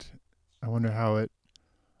 and I wonder how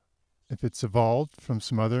if it's evolved from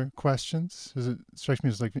some other questions. It strikes me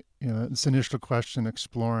as like, this initial question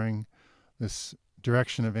exploring this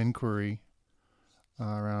direction of inquiry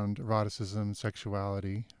around eroticism,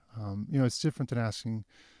 sexuality. It's different than asking,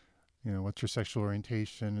 what's your sexual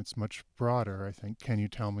orientation? It's much broader, I think. Can you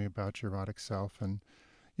tell me about your erotic self? And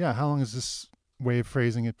yeah, how long has this way of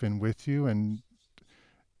phrasing it been with you? And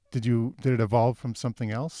did it evolve from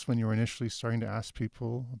something else when you were initially starting to ask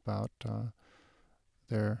people about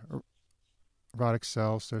their erotic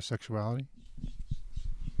selves, their sexuality?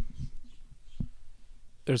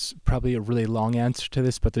 there's probably a really long answer to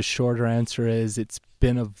this, but the shorter answer is it's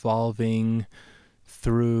been evolving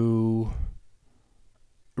through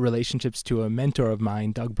relationships to a mentor of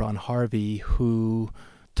mine, Doug Braun Harvey, who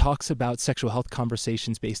talks about sexual health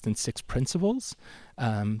conversations based in 6 principles: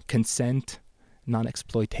 consent,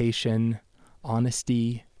 non-exploitation,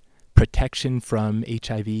 honesty, protection from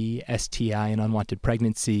HIV, STI, and unwanted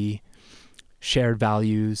pregnancy, shared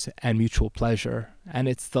values and mutual pleasure. And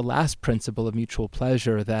it's the last principle of mutual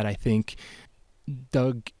pleasure that I think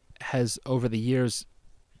Doug has over the years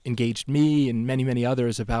engaged me and many, many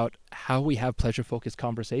others about how we have pleasure-focused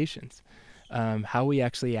conversations, how we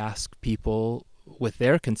actually ask people with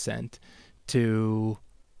their consent to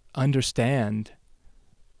understand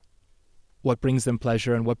what brings them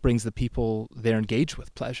pleasure and what brings the people they're engaged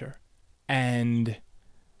with pleasure. And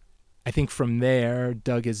I think from there,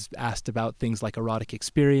 Doug is asked about things like erotic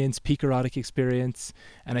experience, peak erotic experience,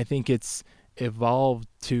 and I think it's evolved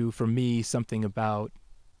to, for me, something about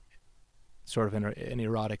sort of an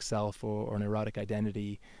erotic self or an erotic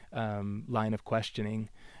identity line of questioning.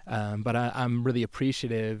 But I'm really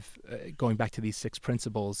appreciative, going back to these 6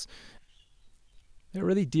 principles. They're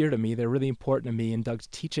really dear to me. They're really important to me, and Doug's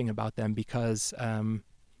teaching about them because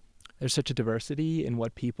there's such a diversity in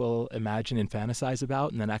what people imagine and fantasize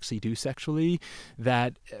about and then actually do sexually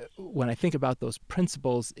that when I think about those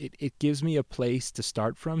principles, it gives me a place to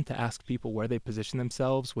start from to ask people where they position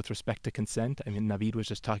themselves with respect to consent. I mean, Navid was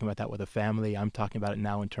just talking about that with a family. I'm talking about it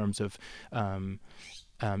now in terms of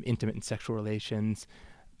intimate and sexual relations.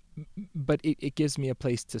 But it gives me a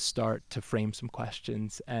place to start to frame some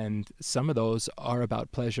questions. And some of those are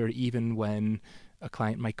about pleasure, even when a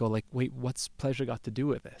client might go like, wait, what's pleasure got to do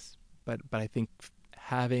with this? But I think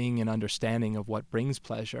having an understanding of what brings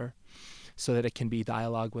pleasure so that it can be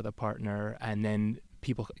dialogue with a partner, and then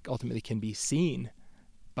people ultimately can be seen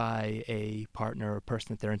by a partner or person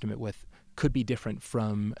that they're intimate with, could be different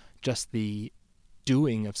from just the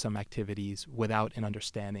doing of some activities without an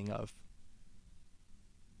understanding of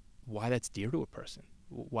why that's dear to a person,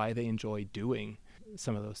 why they enjoy doing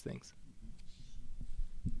some of those things.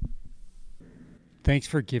 Thanks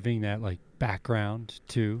for giving that background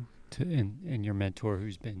to your mentor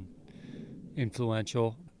who's been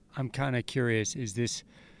influential. I'm kind of curious, is this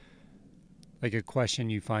like a question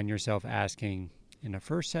you find yourself asking in a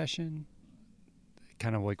first session?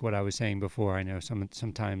 Kind of like what I was saying before. I know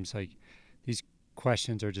sometimes these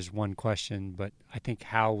questions are just one question, but I think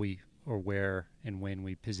how we or where and when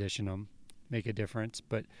we position them make a difference.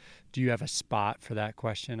 But do you have a spot for that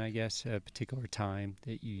question, I guess, a particular time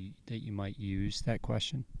that you might use that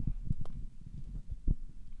question?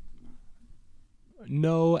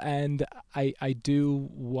 No, and I do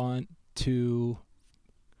want to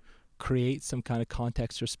create some kind of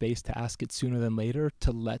context or space to ask it sooner than later,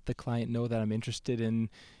 to let the client know that I'm interested in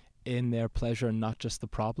their pleasure and not just the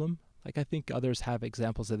problem. Like, I think others have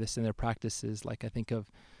examples of this in their practices. Like, I think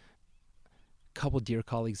of a couple dear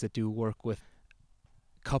colleagues that do work with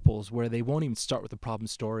couples where they won't even start with the problem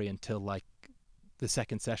story until the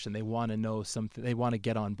second session. They want to know something. They want to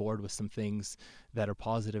get on board with some things that are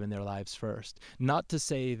positive in their lives first. Not to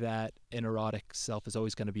say that an erotic self is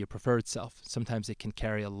always going to be a preferred self. Sometimes it can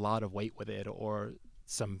carry a lot of weight with it or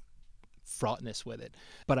some fraughtness with it.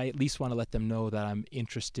 But I at least want to let them know that I'm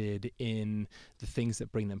interested in the things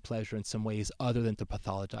that bring them pleasure in some ways other than to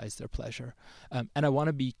pathologize their pleasure. And I want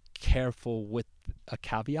to be careful with a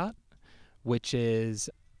caveat, which is,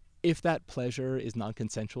 if that pleasure is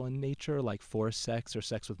non-consensual in nature, like forced sex or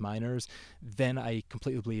sex with minors, then I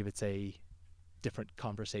completely believe it's a different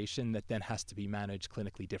conversation that then has to be managed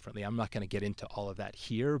clinically differently. I'm not going to get into all of that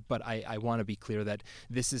here, but I want to be clear that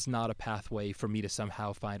this is not a pathway for me to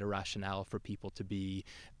somehow find a rationale for people to be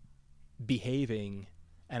behaving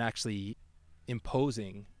and actually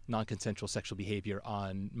imposing non-consensual sexual behavior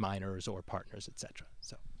on minors or partners, etc.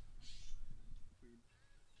 So.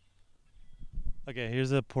 Okay,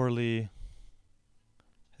 here's it's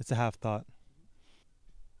a half thought.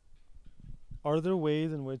 Are there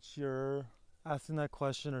ways in which you're asking that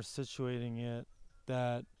question or situating it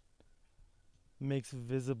that makes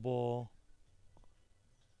visible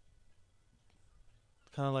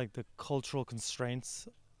kind of like the cultural constraints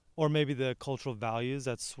or maybe the cultural values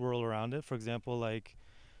that swirl around it? For example, like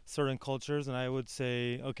certain cultures, and I would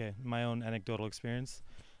say, okay, my own anecdotal experience,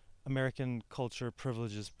 American culture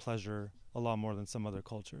privileges pleasure a lot more than some other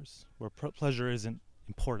cultures where pleasure isn't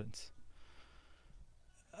important.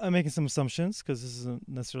 I'm making some assumptions because this isn't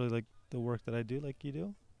necessarily like the work that I do like you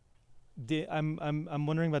do. I'm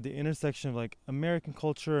wondering about the intersection of like American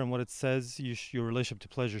culture and what it says your relationship to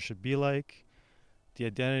pleasure should be like, the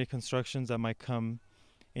identity constructions that might come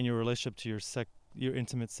in your relationship to your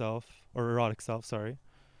intimate self or erotic self, sorry,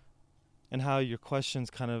 and how your questions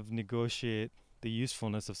kind of negotiate the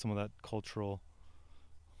usefulness of some of that cultural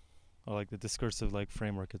or like the discursive like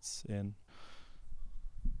framework it's in.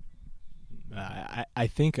 I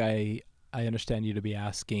think I understand you to be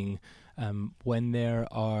asking when there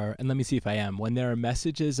are, and let me see if I am, when there are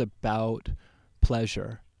messages about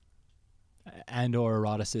pleasure and or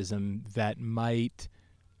eroticism that might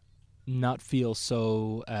not feel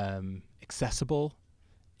so accessible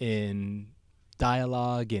in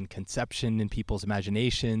dialogue, in conception, in people's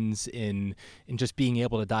imaginations, in just being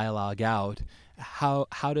able to dialogue out.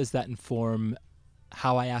 How does that inform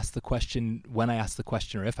how I ask the question, when I ask the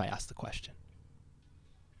question, or if I ask the question?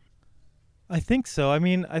 I think so. I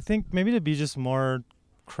mean, I think maybe to be just more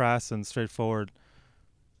crass and straightforward,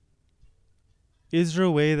 is there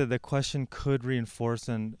a way that the question could reinforce,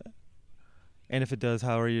 and if it does,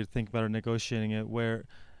 how are you think about it, negotiating it, where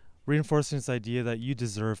reinforcing this idea that you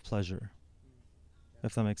deserve pleasure,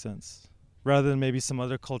 if that makes sense, rather than maybe some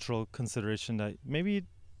other cultural consideration that maybe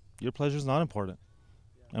your pleasure is not important,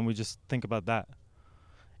 and we just think about that.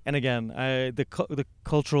 And again, the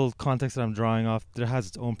cultural context that I'm drawing off, there has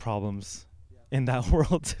its own problems in that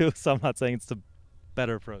world too. So I'm not saying it's the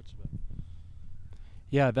better approach. But.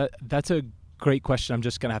 Yeah, that's a great question. I'm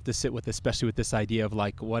just going to have to sit with, especially with this idea of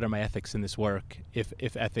like, what are my ethics in this work? If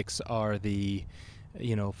ethics are the,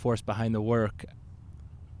 force behind the work,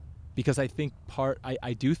 because I think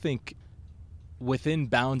I do think within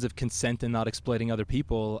bounds of consent and not exploiting other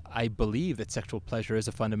people, I believe that sexual pleasure is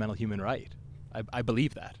a fundamental human right. I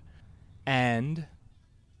believe that. And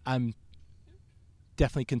I'm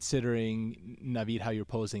definitely considering, Navid, how you're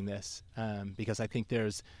posing this, because I think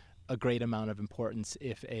there's a great amount of importance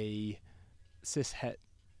if a cis-het,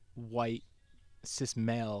 white,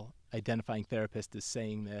 cis-male identifying therapist is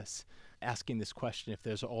saying this, asking this question, if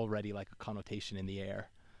there's already like a connotation in the air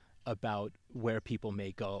about where people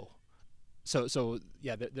may go. So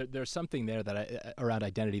yeah, there's something there that around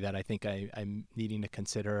identity that I think I'm needing to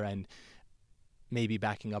consider, and maybe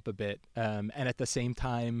backing up a bit. And at the same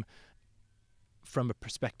time, from a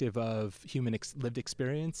perspective of human lived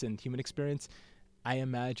experience and human experience, I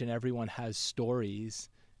imagine everyone has stories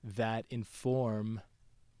that inform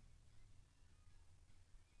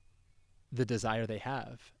the desire they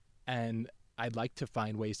have. And I'd like to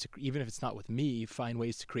find ways to, even if it's not with me, find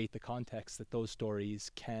ways to create the context that those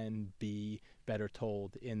stories can be better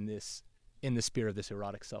told in the spirit of this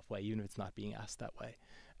erotic self way, even if it's not being asked that way.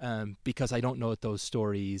 Because I don't know that those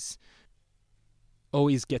stories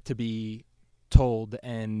always get to be told,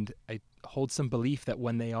 and I hold some belief that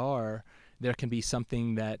when they are, there can be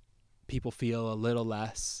something that people feel a little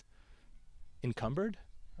less encumbered,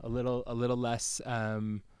 a little less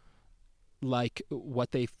like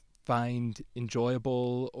what they find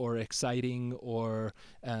enjoyable or exciting or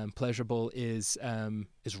pleasurable is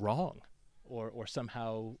wrong, or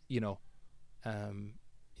somehow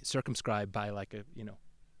circumscribed by like a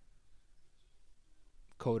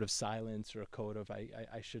code of silence, or a code of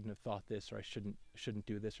I shouldn't have thought this, or I shouldn't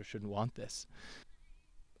do this, or shouldn't want this.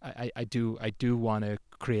 I do want to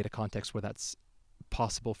create a context where that's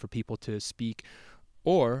possible for people to speak,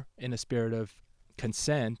 or in a spirit of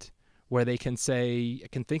consent, where they can say, I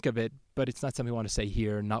can think of it, but it's not something I want to say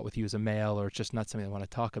here, not with you as a male, or it's just not something I want to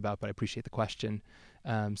talk about, but I appreciate the question.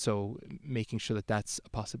 So making sure that that's a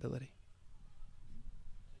possibility.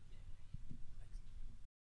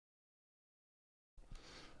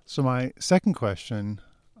 So my second question,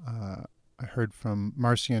 I heard from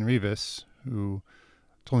Marcianne Rivas, who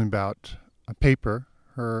told me about a paper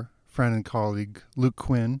her friend and colleague Luke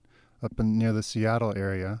Quinn, up near the Seattle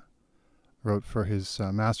area, wrote for his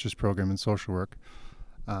master's program in social work,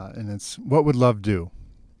 and it's "What Would Love Do?"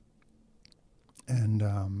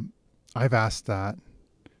 And I've asked that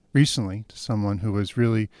recently to someone who was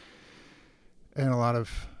really in a lot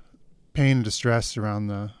of pain and distress around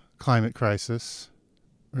the climate crisis,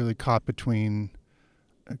 really caught between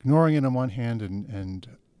ignoring it on one hand and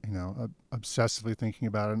obsessively thinking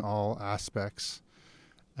about it in all aspects.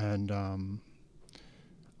 And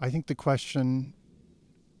I think the question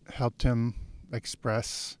helped him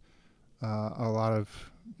express a lot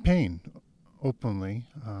of pain openly,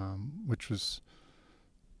 which was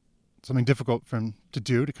something difficult for him to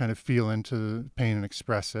do, to kind of feel into the pain and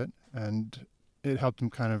express it. And it helped him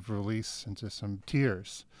kind of release into some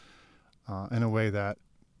tears in a way that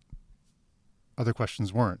other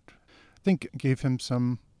questions weren't. I think it gave him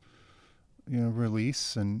some,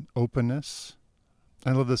 release and openness.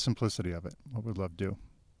 I love the simplicity of it. What would love do?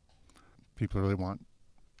 People really want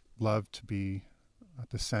love to be at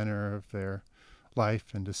the center of their life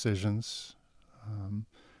and decisions.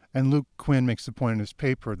 And Luke Quinn makes the point in his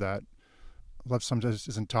paper that love sometimes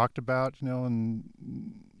isn't talked about, in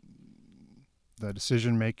the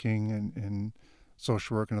decision making in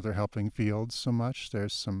social work and other helping fields so much.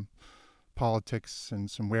 There's some politics and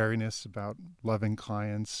some wariness about loving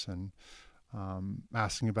clients and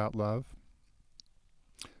asking about love.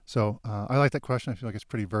 So I like that question. I feel like it's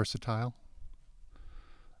pretty versatile.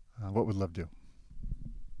 What would love do?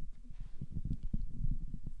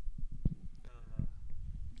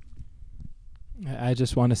 I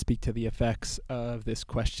just want to speak to the effects of this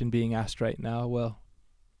question being asked right now. Well,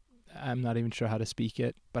 I'm not even sure how to speak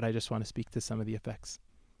it, but I just want to speak to some of the effects.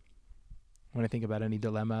 When I think about any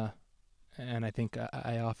dilemma, and I think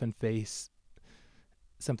I often face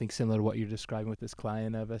something similar to what you're describing with this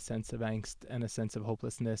client, of a sense of angst and a sense of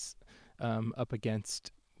hopelessness up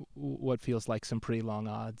against what feels like some pretty long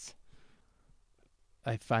odds.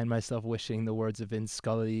 I find myself wishing the words of Vin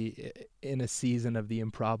Scully, in a season of the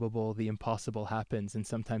improbable, the impossible happens. And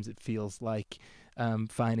sometimes it feels like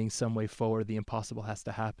finding some way forward, the impossible has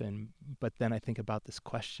to happen. But then I think about this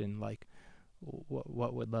question, like,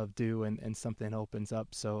 what would love do? And something opens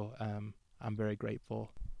up. So I'm very grateful.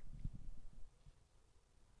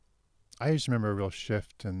 I just remember a real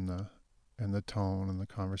shift in the tone and the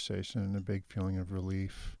conversation, and a big feeling of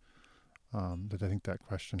relief that I think that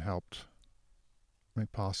question helped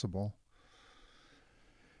make possible.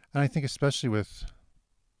 And I think especially with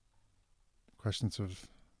questions of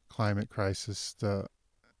climate crisis, there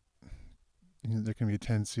can be a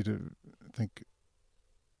tendency to think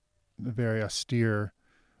a very austere,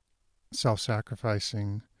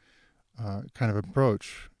 self-sacrificing kind of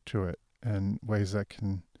approach to it, and ways that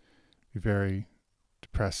can be very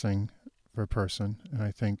depressing for a person. And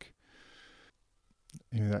I think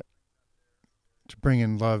that to bring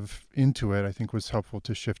in love into it, I think was helpful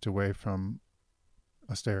to shift away from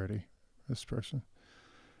austerity for this person.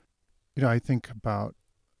 I think about,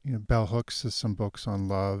 Bell Hooks has some books on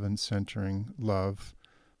love and centering love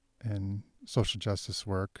and social justice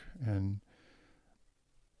work. And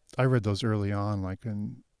I read those early on, like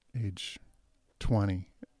in age 20.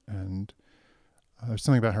 And there's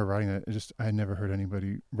something about her writing that I had never heard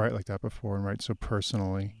anybody write like that before, and write so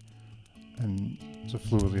personally and so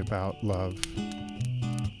fluidly about love.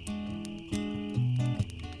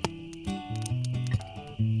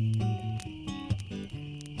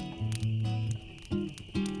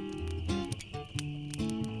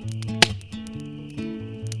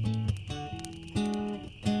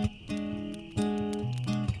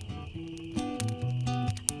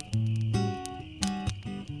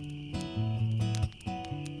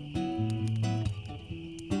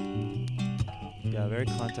 Yeah, very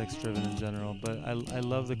context driven in general, but I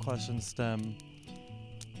love the question stem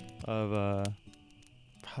of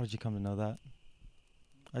how did you come to know that?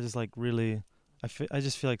 I just like really, I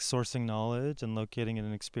just feel like sourcing knowledge and locating it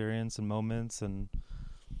in experience and moments, and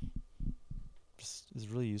just is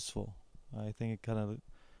really useful. I think it kind of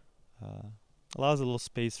allows a little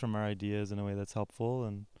space from our ideas in a way that's helpful,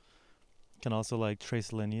 and can also like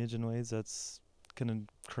trace lineage in ways that's can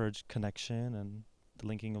encourage connection and the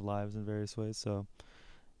linking of lives in various ways. So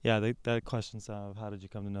yeah, that question of how did you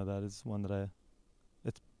come to know that is one that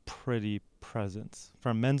it's pretty present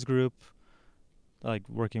from men's group, like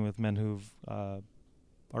working with men who've are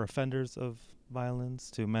offenders of violence,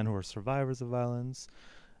 to men who are survivors of violence,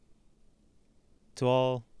 to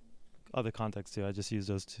all other contexts too. I just use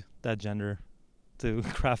that gender to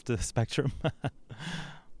craft a spectrum. But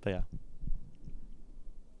yeah.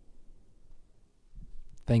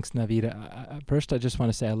 Thanks, Navid. First, I just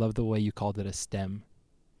want to say I love the way you called it a stem.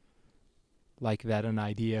 Like that an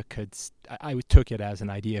idea could, I took it as an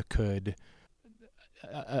idea could,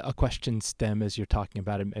 a question stem as you're talking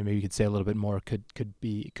about it, and maybe you could say a little bit more, could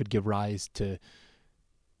give rise to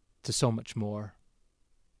so much more,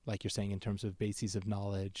 like you're saying, in terms of bases of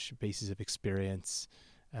knowledge, bases of experience.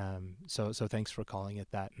 So thanks for calling it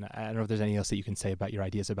that. And I don't know if there's anything else that you can say about your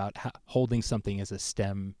ideas about holding something as a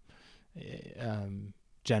stem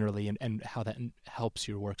generally, and how that helps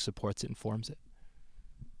your work, supports it, informs it.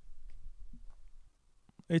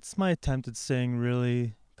 It's my attempt at staying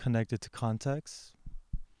really connected to context,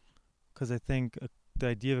 because I think the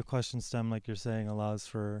idea of a question stem, like you're saying, allows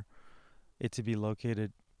for it to be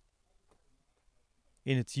located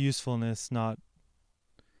in its usefulness, not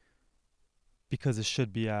because it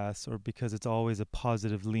should be asked or because it's always a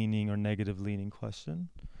positive leaning or negative leaning question.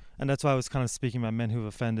 And that's why I was kind of speaking about men who've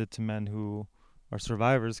offended to men who are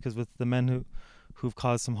survivors, because with the men who've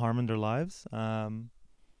caused some harm in their lives,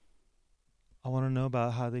 I want to know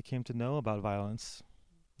about how they came to know about violence,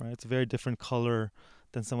 right? It's a very different color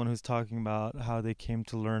than someone who's talking about how they came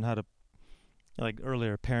to learn how to, like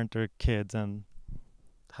earlier, parent their kids and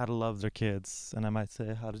how to love their kids. And I might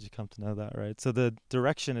say, how did you come to know that, right? So the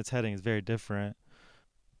direction it's heading is very different,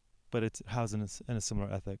 but it's housed in a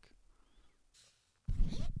similar ethic.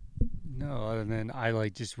 No, other than I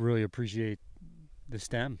just really appreciate the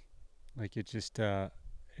stem. Like it's just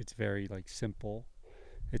it's very simple.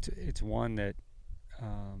 It's one that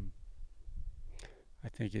I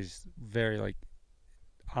think is very like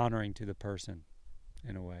honoring to the person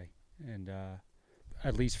in a way. And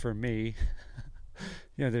at least for me,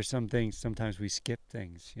 there's some things sometimes we skip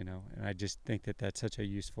things, and I just think that that's such a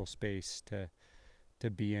useful space to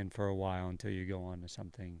be in for a while until you go on to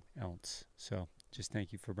something else. So just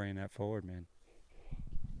thank you for bringing that forward, man.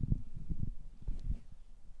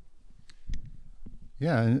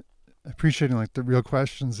 Yeah, and appreciating like the real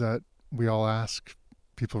questions that we all ask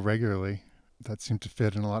people regularly that seem to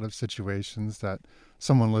fit in a lot of situations that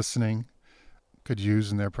someone listening could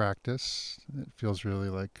use in their practice. It feels really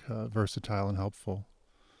like versatile and helpful.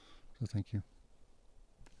 So thank you.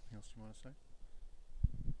 Anything else you want to say?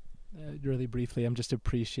 Really briefly, I'm just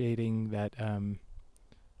appreciating that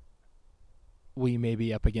we may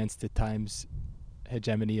be up against at times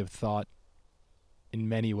hegemony of thought in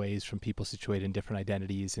many ways from people situated in different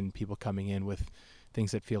identities and people coming in with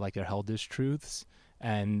things that feel like they're held as truths.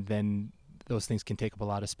 And then those things can take up a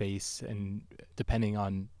lot of space, and depending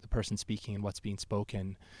on the person speaking and what's being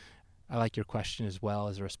spoken. I like your question as well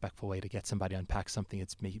as a respectful way to get somebody to unpack something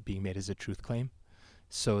that's being made as a truth claim,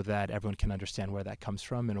 so that everyone can understand where that comes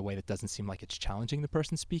from in a way that doesn't seem like it's challenging the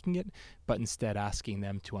person speaking it, but instead asking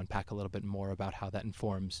them to unpack a little bit more about how that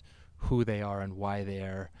informs who they are and why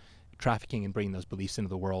they're trafficking and bringing those beliefs into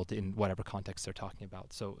the world in whatever context they're talking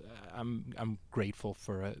about. So I'm grateful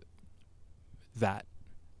for that.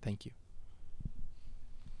 Thank you.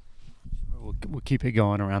 We'll keep it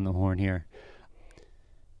going around the horn here.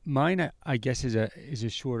 Mine, I guess, is a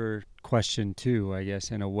shorter question too, I guess,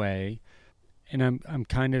 in a way. And I'm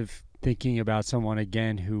kind of thinking about someone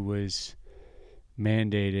again who was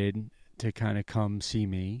mandated to kind of come see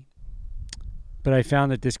me. But I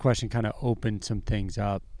found that this question kind of opened some things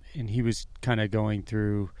up, and he was kind of going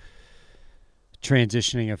through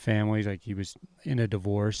transitioning of families, like he was in a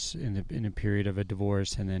divorce, in a period of a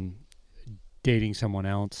divorce, and then dating someone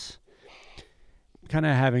else, kind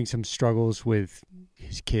of having some struggles with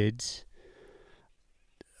his kids.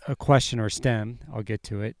 A question or stem, I'll get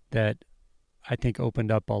to it, that I think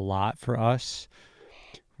opened up a lot for us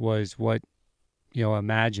was what,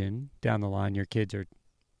 imagine down the line your kids are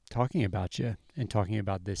talking about you and talking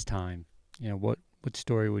about this time. What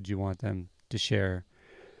story would you want them to share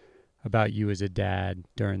about you as a dad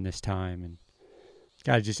during this time? And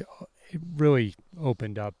God, it really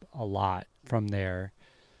opened up a lot from there.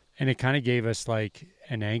 And it kind of gave us like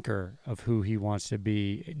an anchor of who he wants to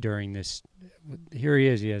be during this. Here he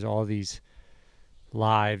is. He has all these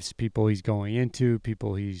lives, people he's going into,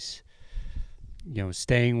 people he's,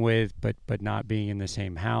 staying with, but not being in the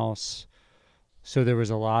same house. So there was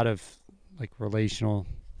a lot of like relational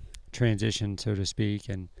transition, so to speak.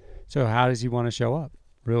 And so how does he want to show up?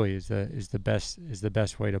 Really is the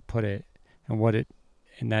best way to put it.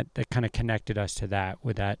 And that kind of connected us to that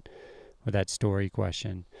with that story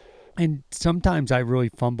question. And sometimes I really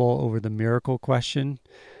fumble over the miracle question.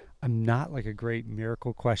 I'm not like a great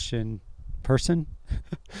miracle question person.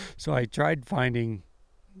 So I tried finding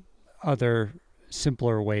other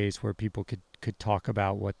simpler ways where people could talk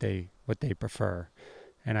about what they prefer.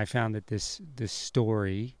 And I found that this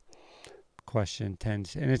story question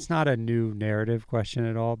tends, and it's not a new narrative question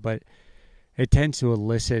at all, but it tends to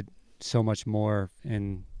elicit so much more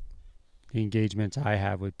in the engagements I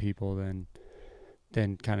have with people than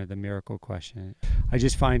kind of the miracle question. I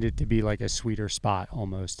just find it to be like a sweeter spot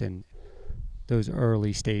almost in those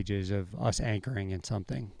early stages of us anchoring in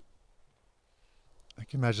something. I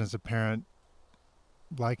can imagine as a parent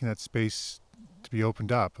liking that space to be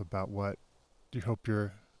opened up about what you hope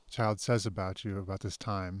your child says about you about this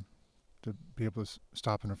time, to be able to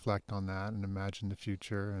stop and reflect on that and imagine the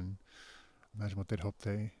future and imagine what they'd hope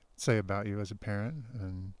they say about you as a parent.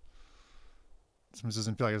 And sometimes it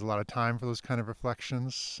doesn't feel like there's a lot of time for those kind of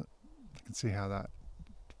reflections. I can see how that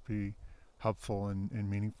would be helpful and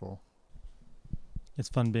meaningful. It's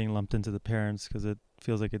fun being lumped into the parents because it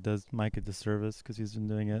feels like it does Mike a disservice because he's been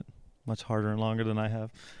doing it much harder and longer than I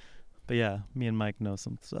have. But yeah, me and Mike know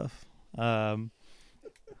some stuff.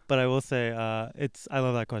 But I will say, I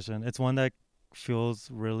love that question. It's one that feels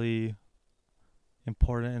really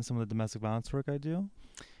important in some of the domestic violence work I do.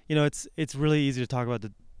 It's really easy to talk about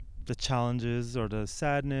the challenges or the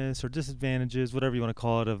sadness or disadvantages, whatever you want to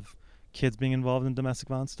call it, of kids being involved in domestic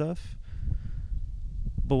violence stuff.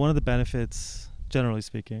 But one of the benefits, generally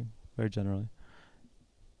speaking, very generally,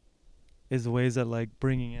 is the ways that like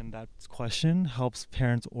bringing in that question helps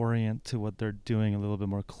parents orient to what they're doing a little bit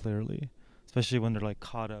more clearly, especially when they're like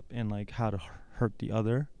caught up in like how to hurt the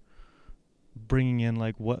other. Bringing in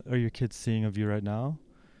like what are your kids seeing of you right now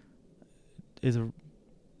is a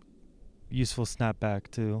useful snapback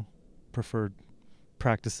to preferred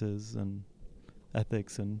practices and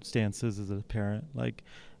ethics and stances as a parent. Like,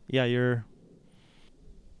 yeah, you're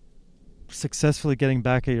successfully getting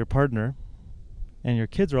back at your partner, and your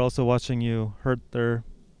kids are also watching you hurt their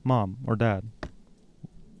mom or dad.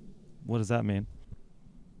 What does that mean?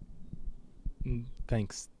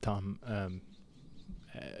 Thanks, Tom.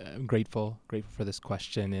 I'm grateful for this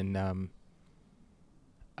question. And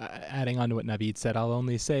adding on to what Navid said, I'll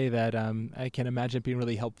only say that I can imagine it being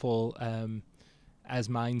really helpful as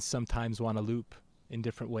minds sometimes want to loop in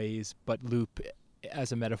different ways, but loop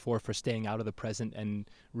as a metaphor for staying out of the present and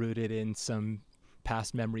rooted in some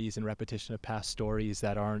past memories and repetition of past stories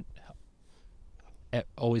that aren't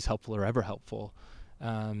always helpful or ever helpful.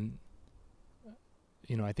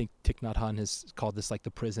 I think Thich Nhat Hanh has called this like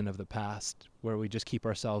the prison of the past, where we just keep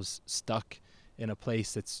ourselves stuck in a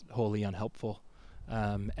place that's wholly unhelpful.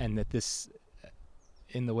 And that this,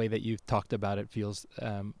 in the way that you've talked about it, feels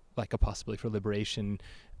like a possibility for liberation,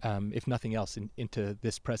 if nothing else, into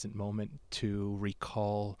this present moment, to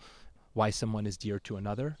recall why someone is dear to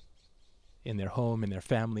another in their home, in their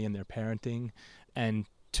family, in their parenting, and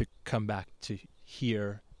to come back to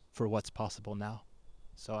here for what's possible now.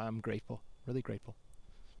 So I'm grateful, really grateful.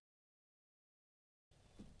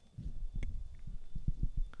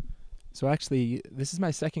 So actually, this is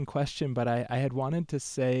my second question, but I had wanted to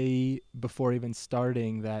say before even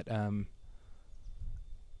starting that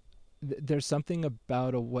there's something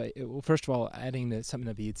about a way, well, first of all, adding to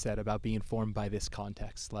something Navid said about being informed by this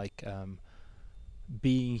context, like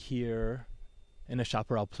being here in a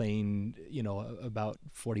chaparral plain, about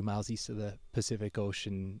 40 miles east of the Pacific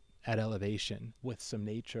Ocean at elevation with some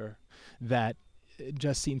nature that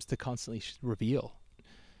just seems to constantly reveal.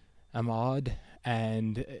 I'm odd,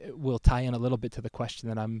 and it will tie in a little bit to the question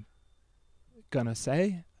that I'm going to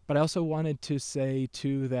say. But I also wanted to say,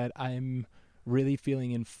 too, that I'm really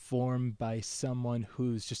feeling informed by someone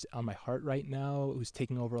who's just on my heart right now, who's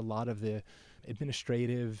taking over a lot of the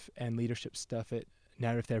administrative and leadership stuff at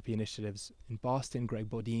Narrative Therapy Initiatives in Boston, Greg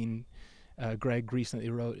Bodine. Greg recently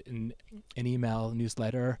wrote an email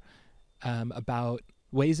newsletter about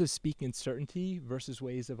ways of speaking in certainty versus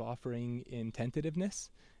ways of offering in tentativeness,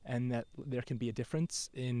 and that there can be a difference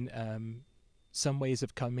in some ways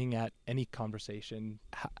of coming at any conversation,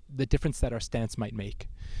 the difference that our stance might make,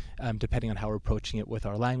 depending on how we're approaching it with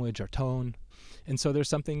our language, our tone. And so there's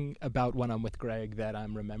something about when I'm with Greg that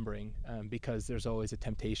I'm remembering, because there's always a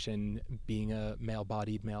temptation, being a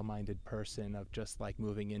male-bodied, male-minded person, of just like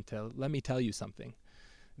moving into, let me tell you something,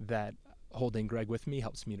 that holding Greg with me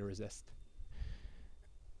helps me to resist.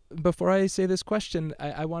 Before I say this question,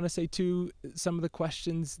 I want to say, too, some of the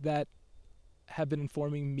questions that have been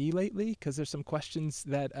informing me lately, because there's some questions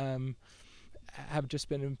that have just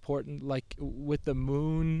been important, like with the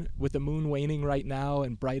moon waning right now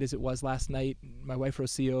and bright as it was last night. My wife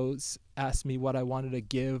Rocio asked me what I wanted to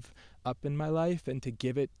give up in my life and to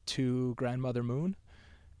give it to Grandmother Moon,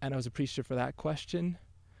 and I was appreciative for that question.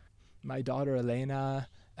 My daughter Elena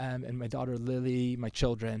and my daughter Lily, my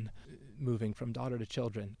children, moving from daughter to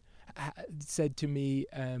children, said to me,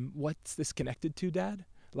 what's this connected to, Dad?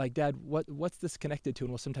 Like, Dad, what's this connected to?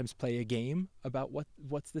 And we'll sometimes play a game about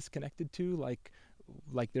what's this connected to.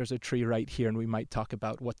 Like there's a tree right here, and we might talk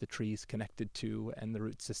about what the tree is connected to and the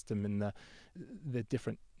root system and the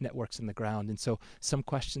different networks in the ground. And so some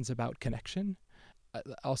questions about connection.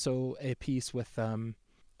 Also a piece with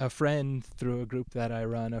a friend through a group that I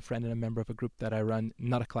run, a friend and a member of a group that I run,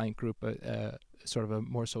 not a client group, but sort of a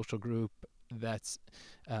more social group that's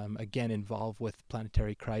again involved with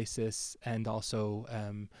planetary crisis and also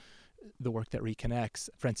the work that reconnects.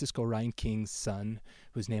 Francisco Reinking's son,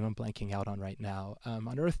 whose name I'm blanking out on right now,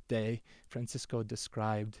 on Earth Day, Francisco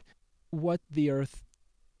described what the Earth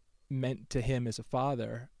meant to him as a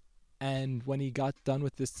father. And when he got done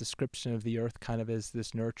with this description of the Earth kind of as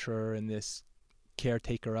this nurturer and this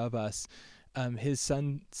caretaker of us, his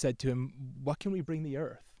son said to him, what can we bring the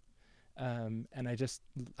Earth? And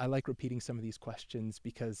I like repeating some of these questions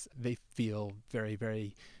because they feel very,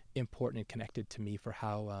 very important and connected to me for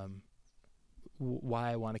how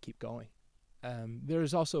why I want to keep going.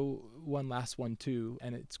 There's also one last one too,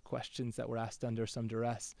 and it's questions that were asked under some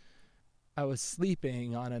duress. I was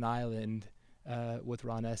sleeping on an island with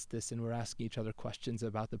Ron Estes, and we're asking each other questions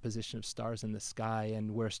about the position of stars in the sky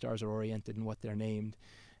and where stars are oriented and what they're named.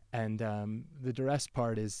 And the duress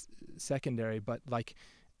part is secondary, but like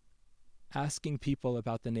asking people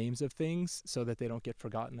about the names of things so that they don't get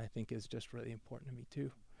forgotten, I think, is just really important to me too.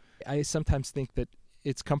 I sometimes think that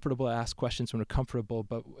it's comfortable to ask questions when we're comfortable,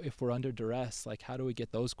 but if we're under duress, like how do we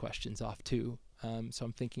get those questions off too? So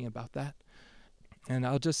I'm thinking about that. And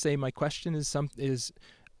I'll just say my question is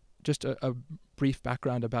just a brief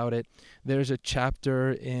background about it. There's a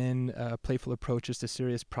chapter in Playful Approaches to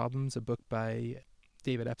Serious Problems, a book by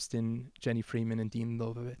David Epstein, Jenny Freeman, and Dean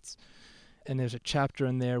Lovovitz. And there's a chapter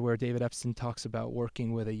in there where David Epstein talks about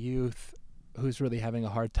working with a youth who's really having a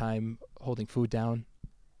hard time holding food down.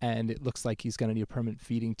 And it looks like he's going to need a permanent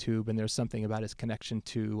feeding tube. And there's something about his connection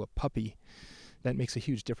to a puppy that makes a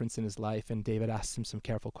huge difference in his life. And David asks him some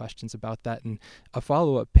careful questions about that. And a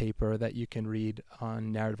follow-up paper that you can read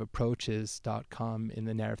on narrativeapproaches.com in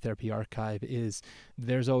the Narrative Therapy Archive is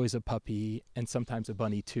There's Always a Puppy and Sometimes a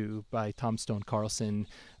Bunny Too by Tom Stone Carlson.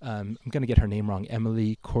 I'm going to get her name wrong,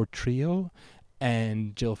 Emily Cortrio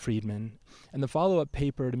and Jill Friedman. And the follow-up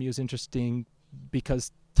paper to me was interesting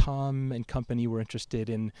because Tom and company were interested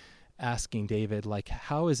in asking David, like,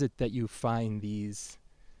 how is it that you find these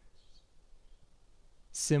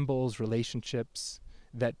symbols, relationships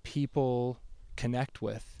that people connect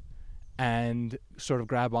with and sort of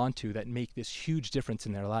grab onto that make this huge difference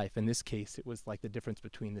in their life? In this case, it was like the difference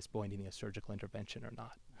between this boy needing a surgical intervention or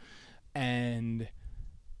not. And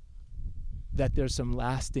that there's some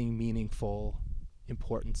lasting, meaningful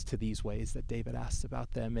importance to these ways that David asks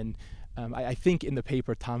about them. And I think in the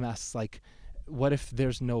paper, Tom asks, like, what if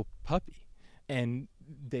there's no puppy? And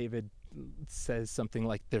David says something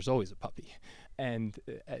like, there's always a puppy. And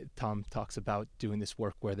Tom talks about doing this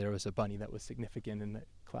work where there was a bunny that was significant in the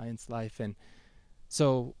client's life. And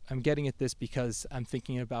so I'm getting at this because I'm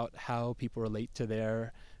thinking about how people relate to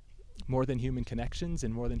their more than human connections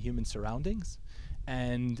and more than human surroundings,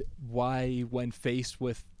 and why when faced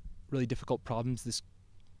with really difficult problems, this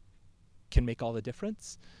can make all the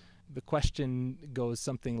difference. The question goes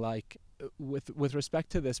something like, with respect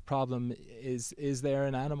to this problem, is there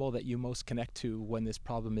an animal that you most connect to when this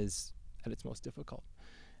problem is at its most difficult?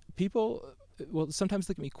 People will sometimes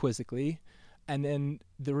look at me quizzically, and then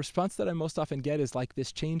the response that I most often get is like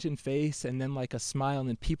this change in face and then like a smile, and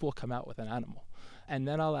then people will come out with an animal. And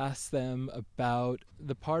then I'll ask them about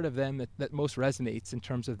the part of them that most resonates in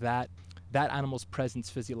terms of that animal's presence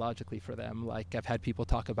physiologically for them. Like, I've had people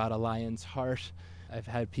talk about a lion's heart. I've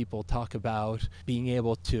had people talk about being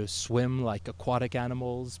able to swim like aquatic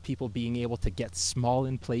animals, people being able to get small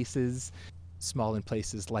in places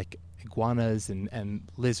like iguanas and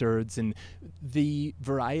lizards. And the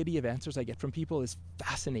variety of answers I get from people is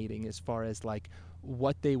fascinating as far as like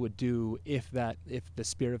what they would do if the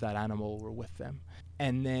spirit of that animal were with them.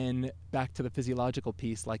 And then back to the physiological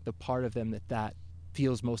piece, like the part of them that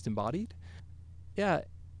feels most embodied. Yeah,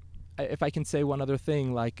 if I can say one other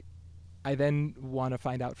thing, like I then want to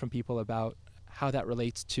find out from people about how that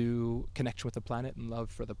relates to connection with the planet and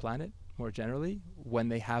love for the planet more generally when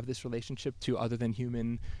they have this relationship to other than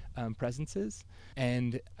human presences.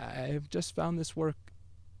 And I've just found this work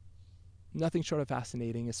nothing short of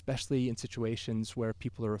fascinating, especially in situations where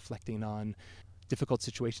people are reflecting on difficult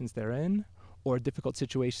situations they're in or difficult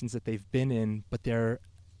situations that they've been in, but they're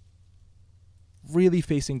really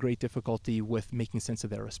facing great difficulty with making sense of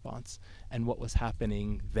their response and what was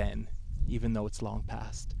happening then, even though it's long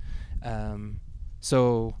past.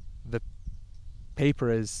 So the paper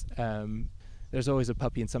is there's always a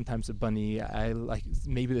puppy and sometimes a bunny. I like,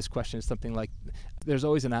 maybe this question is something like, there's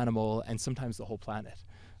always an animal and sometimes the whole planet.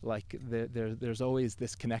 Like there's always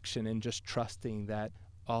this connection, and just trusting that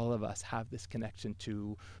all of us have this connection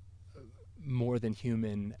to more than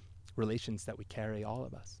human relations that we carry, all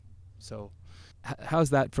of us. So how's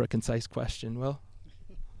that for a concise question, Will?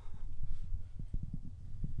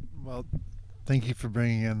 Well, thank you for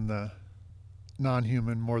bringing in the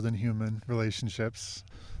non-human, more than human relationships.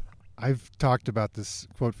 I've talked about this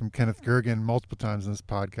quote from Kenneth Gergen multiple times in this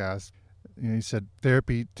podcast. You know, he said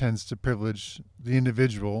therapy tends to privilege the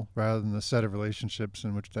individual rather than the set of relationships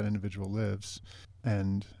in which that individual lives.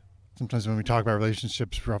 And sometimes when we talk about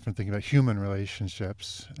relationships, we're often thinking about human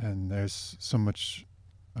relationships, and there's so much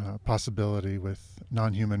possibility with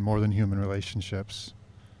non-human, more than human relationships.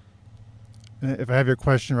 And if I have your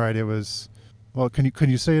question right, it was, well, can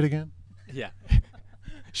you say it again? Yeah.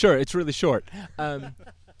 Sure, it's really short.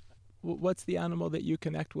 What's the animal that you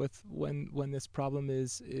connect with when this problem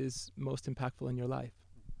is most impactful in your life?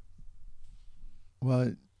 Well,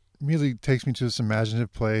 it immediately takes me to this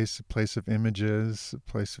imaginative place, a place of images, a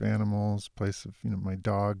place of animals, a place of, my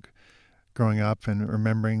dog growing up and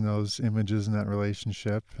remembering those images and that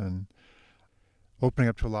relationship and opening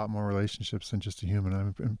up to a lot more relationships than just a human.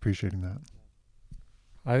 I'm appreciating that.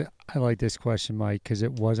 I like this question, Mike, because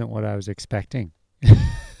it wasn't what I was expecting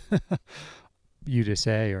you to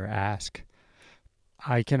say or ask.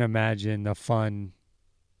 I can imagine the fun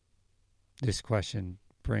this question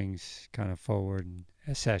brings kind of forward in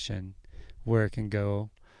a session, where it can go.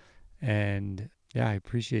 And yeah, I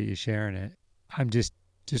appreciate you sharing it. I'm just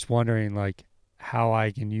wondering, like, how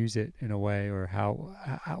I can use it in a way, or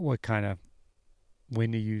what kind of,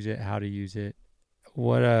 when to use it, how to use it.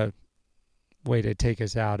 What a way to take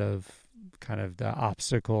us out of kind of the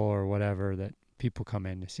obstacle or whatever that people come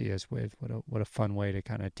in to see us with. What a fun way to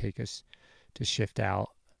kind of take us to shift out.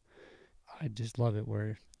 I just love it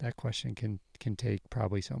where that question can take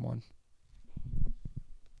probably someone.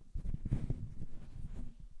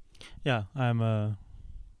 Yeah, I'm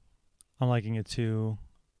liking it too.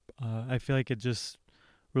 I feel like it just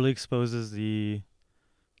really exposes the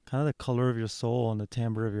kind of the color of your soul and the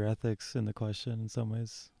timbre of your ethics in the question in some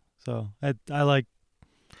ways. So I like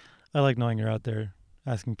knowing you're out there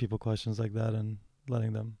asking people questions like that and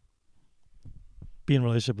letting them be in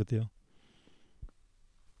relationship with you.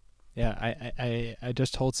 Yeah, I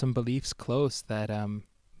just hold some beliefs close that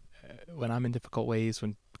when I'm in difficult ways,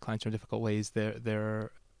 when clients are in difficult ways, there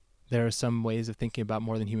are some ways of thinking about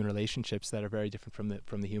more than human relationships that are very different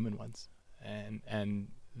from the human ones, and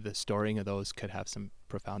the storing of those could have some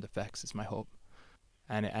profound effects, is my hope.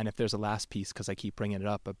 And if there's a last piece, because I keep bringing it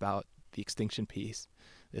up about the extinction piece,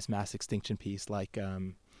 this mass extinction piece, like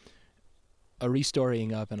a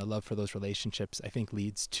restoring of and a love for those relationships, I think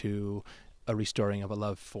leads to a restoring of a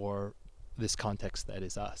love for this context that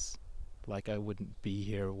is us. Like, I wouldn't be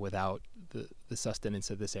here without the sustenance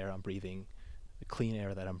of this air I'm breathing, the clean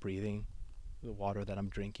air that I'm breathing, the water that I'm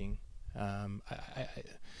drinking,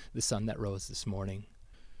 the sun that rose this morning.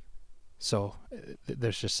 So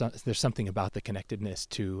there's something about the connectedness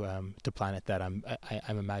to planet that I'm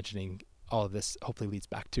imagining all of this hopefully leads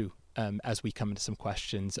back to, as we come into some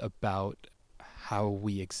questions about how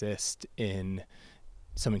we exist in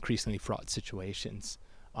some increasingly fraught situations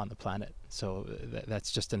on the planet. So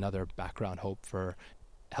that's just another background hope for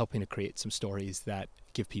helping to create some stories that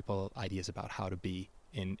give people ideas about how to be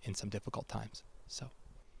in some difficult times. So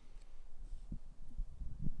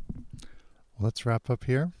Let's wrap up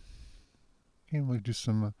here. Okay, we'll do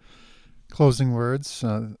some closing words.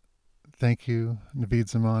 Thank you,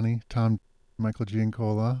 Navid Zamani, Tom, Michael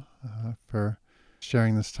Giancola, for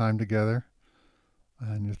sharing this time together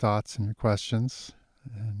and your thoughts and your questions.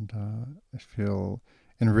 And I feel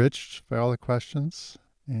enriched by all the questions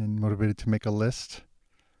and motivated to make a list,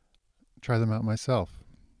 try them out myself.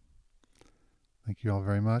 Thank you all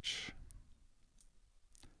very much.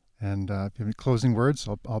 And if you have any closing words,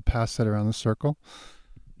 I'll pass that around the circle.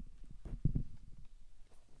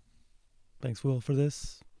 Thanks, Will, for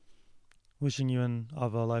this. Wishing you and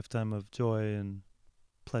Ava a lifetime of joy and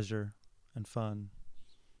pleasure and fun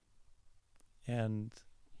and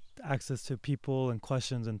access to people and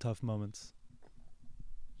questions in tough moments.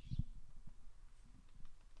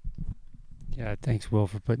 Yeah, thanks, Will,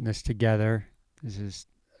 for putting this together. This is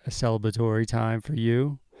a celebratory time for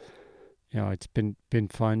you. You know, it's been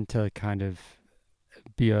fun to kind of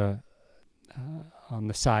be on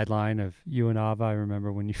the sideline of you and Ava. I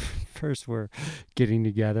remember when you first were getting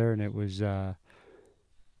together, and it was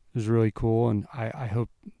really cool. And I hope,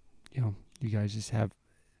 you know, you guys just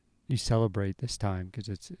you celebrate this time, because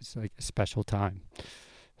it's like a special time.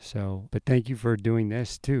 So, but thank you for doing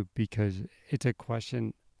this too, because it's a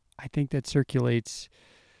question I think that circulates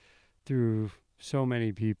through so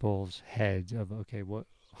many people's heads of, okay,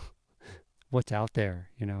 what's out there,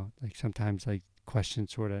 you know, like sometimes like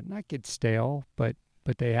questions sort of not get stale, but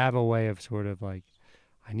they have a way of sort of like,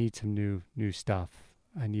 I need some new stuff.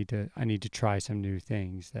 I need to try some new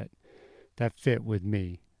things that fit with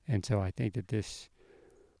me. And so I think that this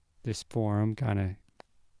forum kind of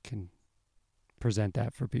can present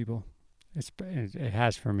that for people. It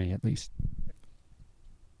has for me, at least.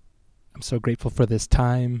 I'm so grateful for this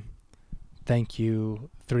time. Thank you,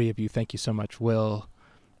 three of you. Thank you so much, Will.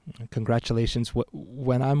 Congratulations.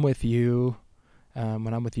 When I'm with you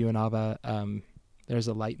and Ava, there's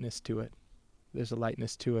a lightness to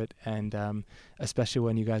it. And especially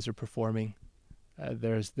when you guys are performing,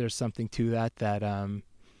 there's something to that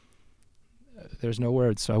there's no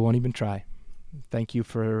words, so I won't even try. Thank you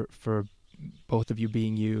for both of you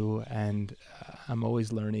being you, and I'm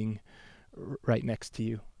always learning right next to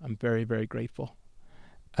you. I'm very, very grateful.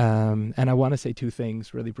 And I want to say two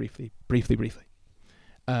things really briefly.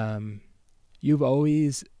 You've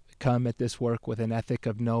always come at this work with an ethic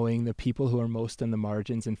of knowing the people who are most in the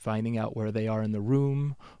margins and finding out where they are in the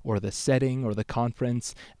room or the setting or the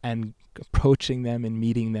conference and approaching them and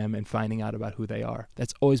meeting them and finding out about who they are.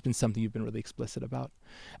 That's always been something you've been really explicit about.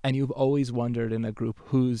 And you've always wondered in a group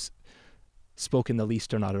who's spoken the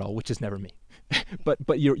least or not at all, which is never me.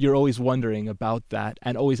 but you're always wondering about that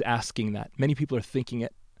and always asking that. Many people are thinking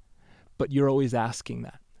it, but you're always asking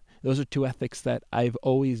that. Those are two ethics that I've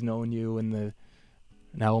always known you in the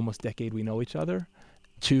now almost decade we know each other,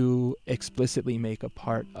 to explicitly make a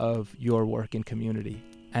part of your work in community.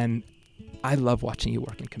 And I love watching you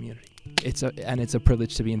work in community. It's a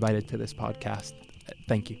privilege to be invited to this podcast.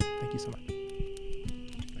 Thank you. Thank you so much.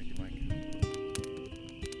 Thank you, Mike.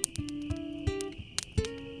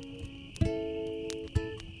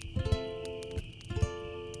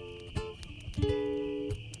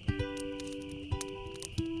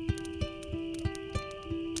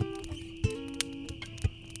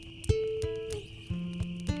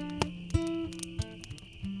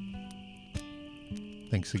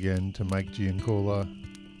 Thanks again to Mike Giancola,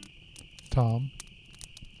 Tom,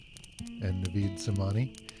 and Navid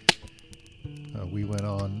Zamani. We went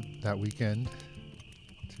on that weekend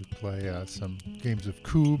to play some games of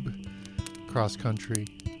Cube, cross country,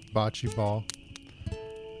 bocce ball,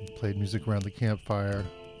 and played music around the campfire,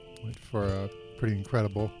 went for a pretty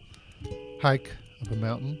incredible hike up a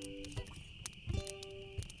mountain.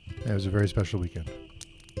 It was a very special weekend.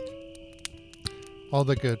 All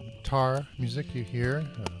the guitar music you hear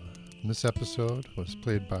in this episode was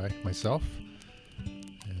played by myself.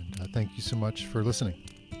 And thank you so much for listening.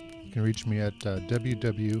 You can reach me at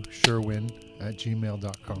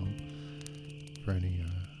www.sherwin@gmail.com for any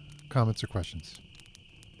comments or questions.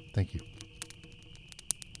 Thank you.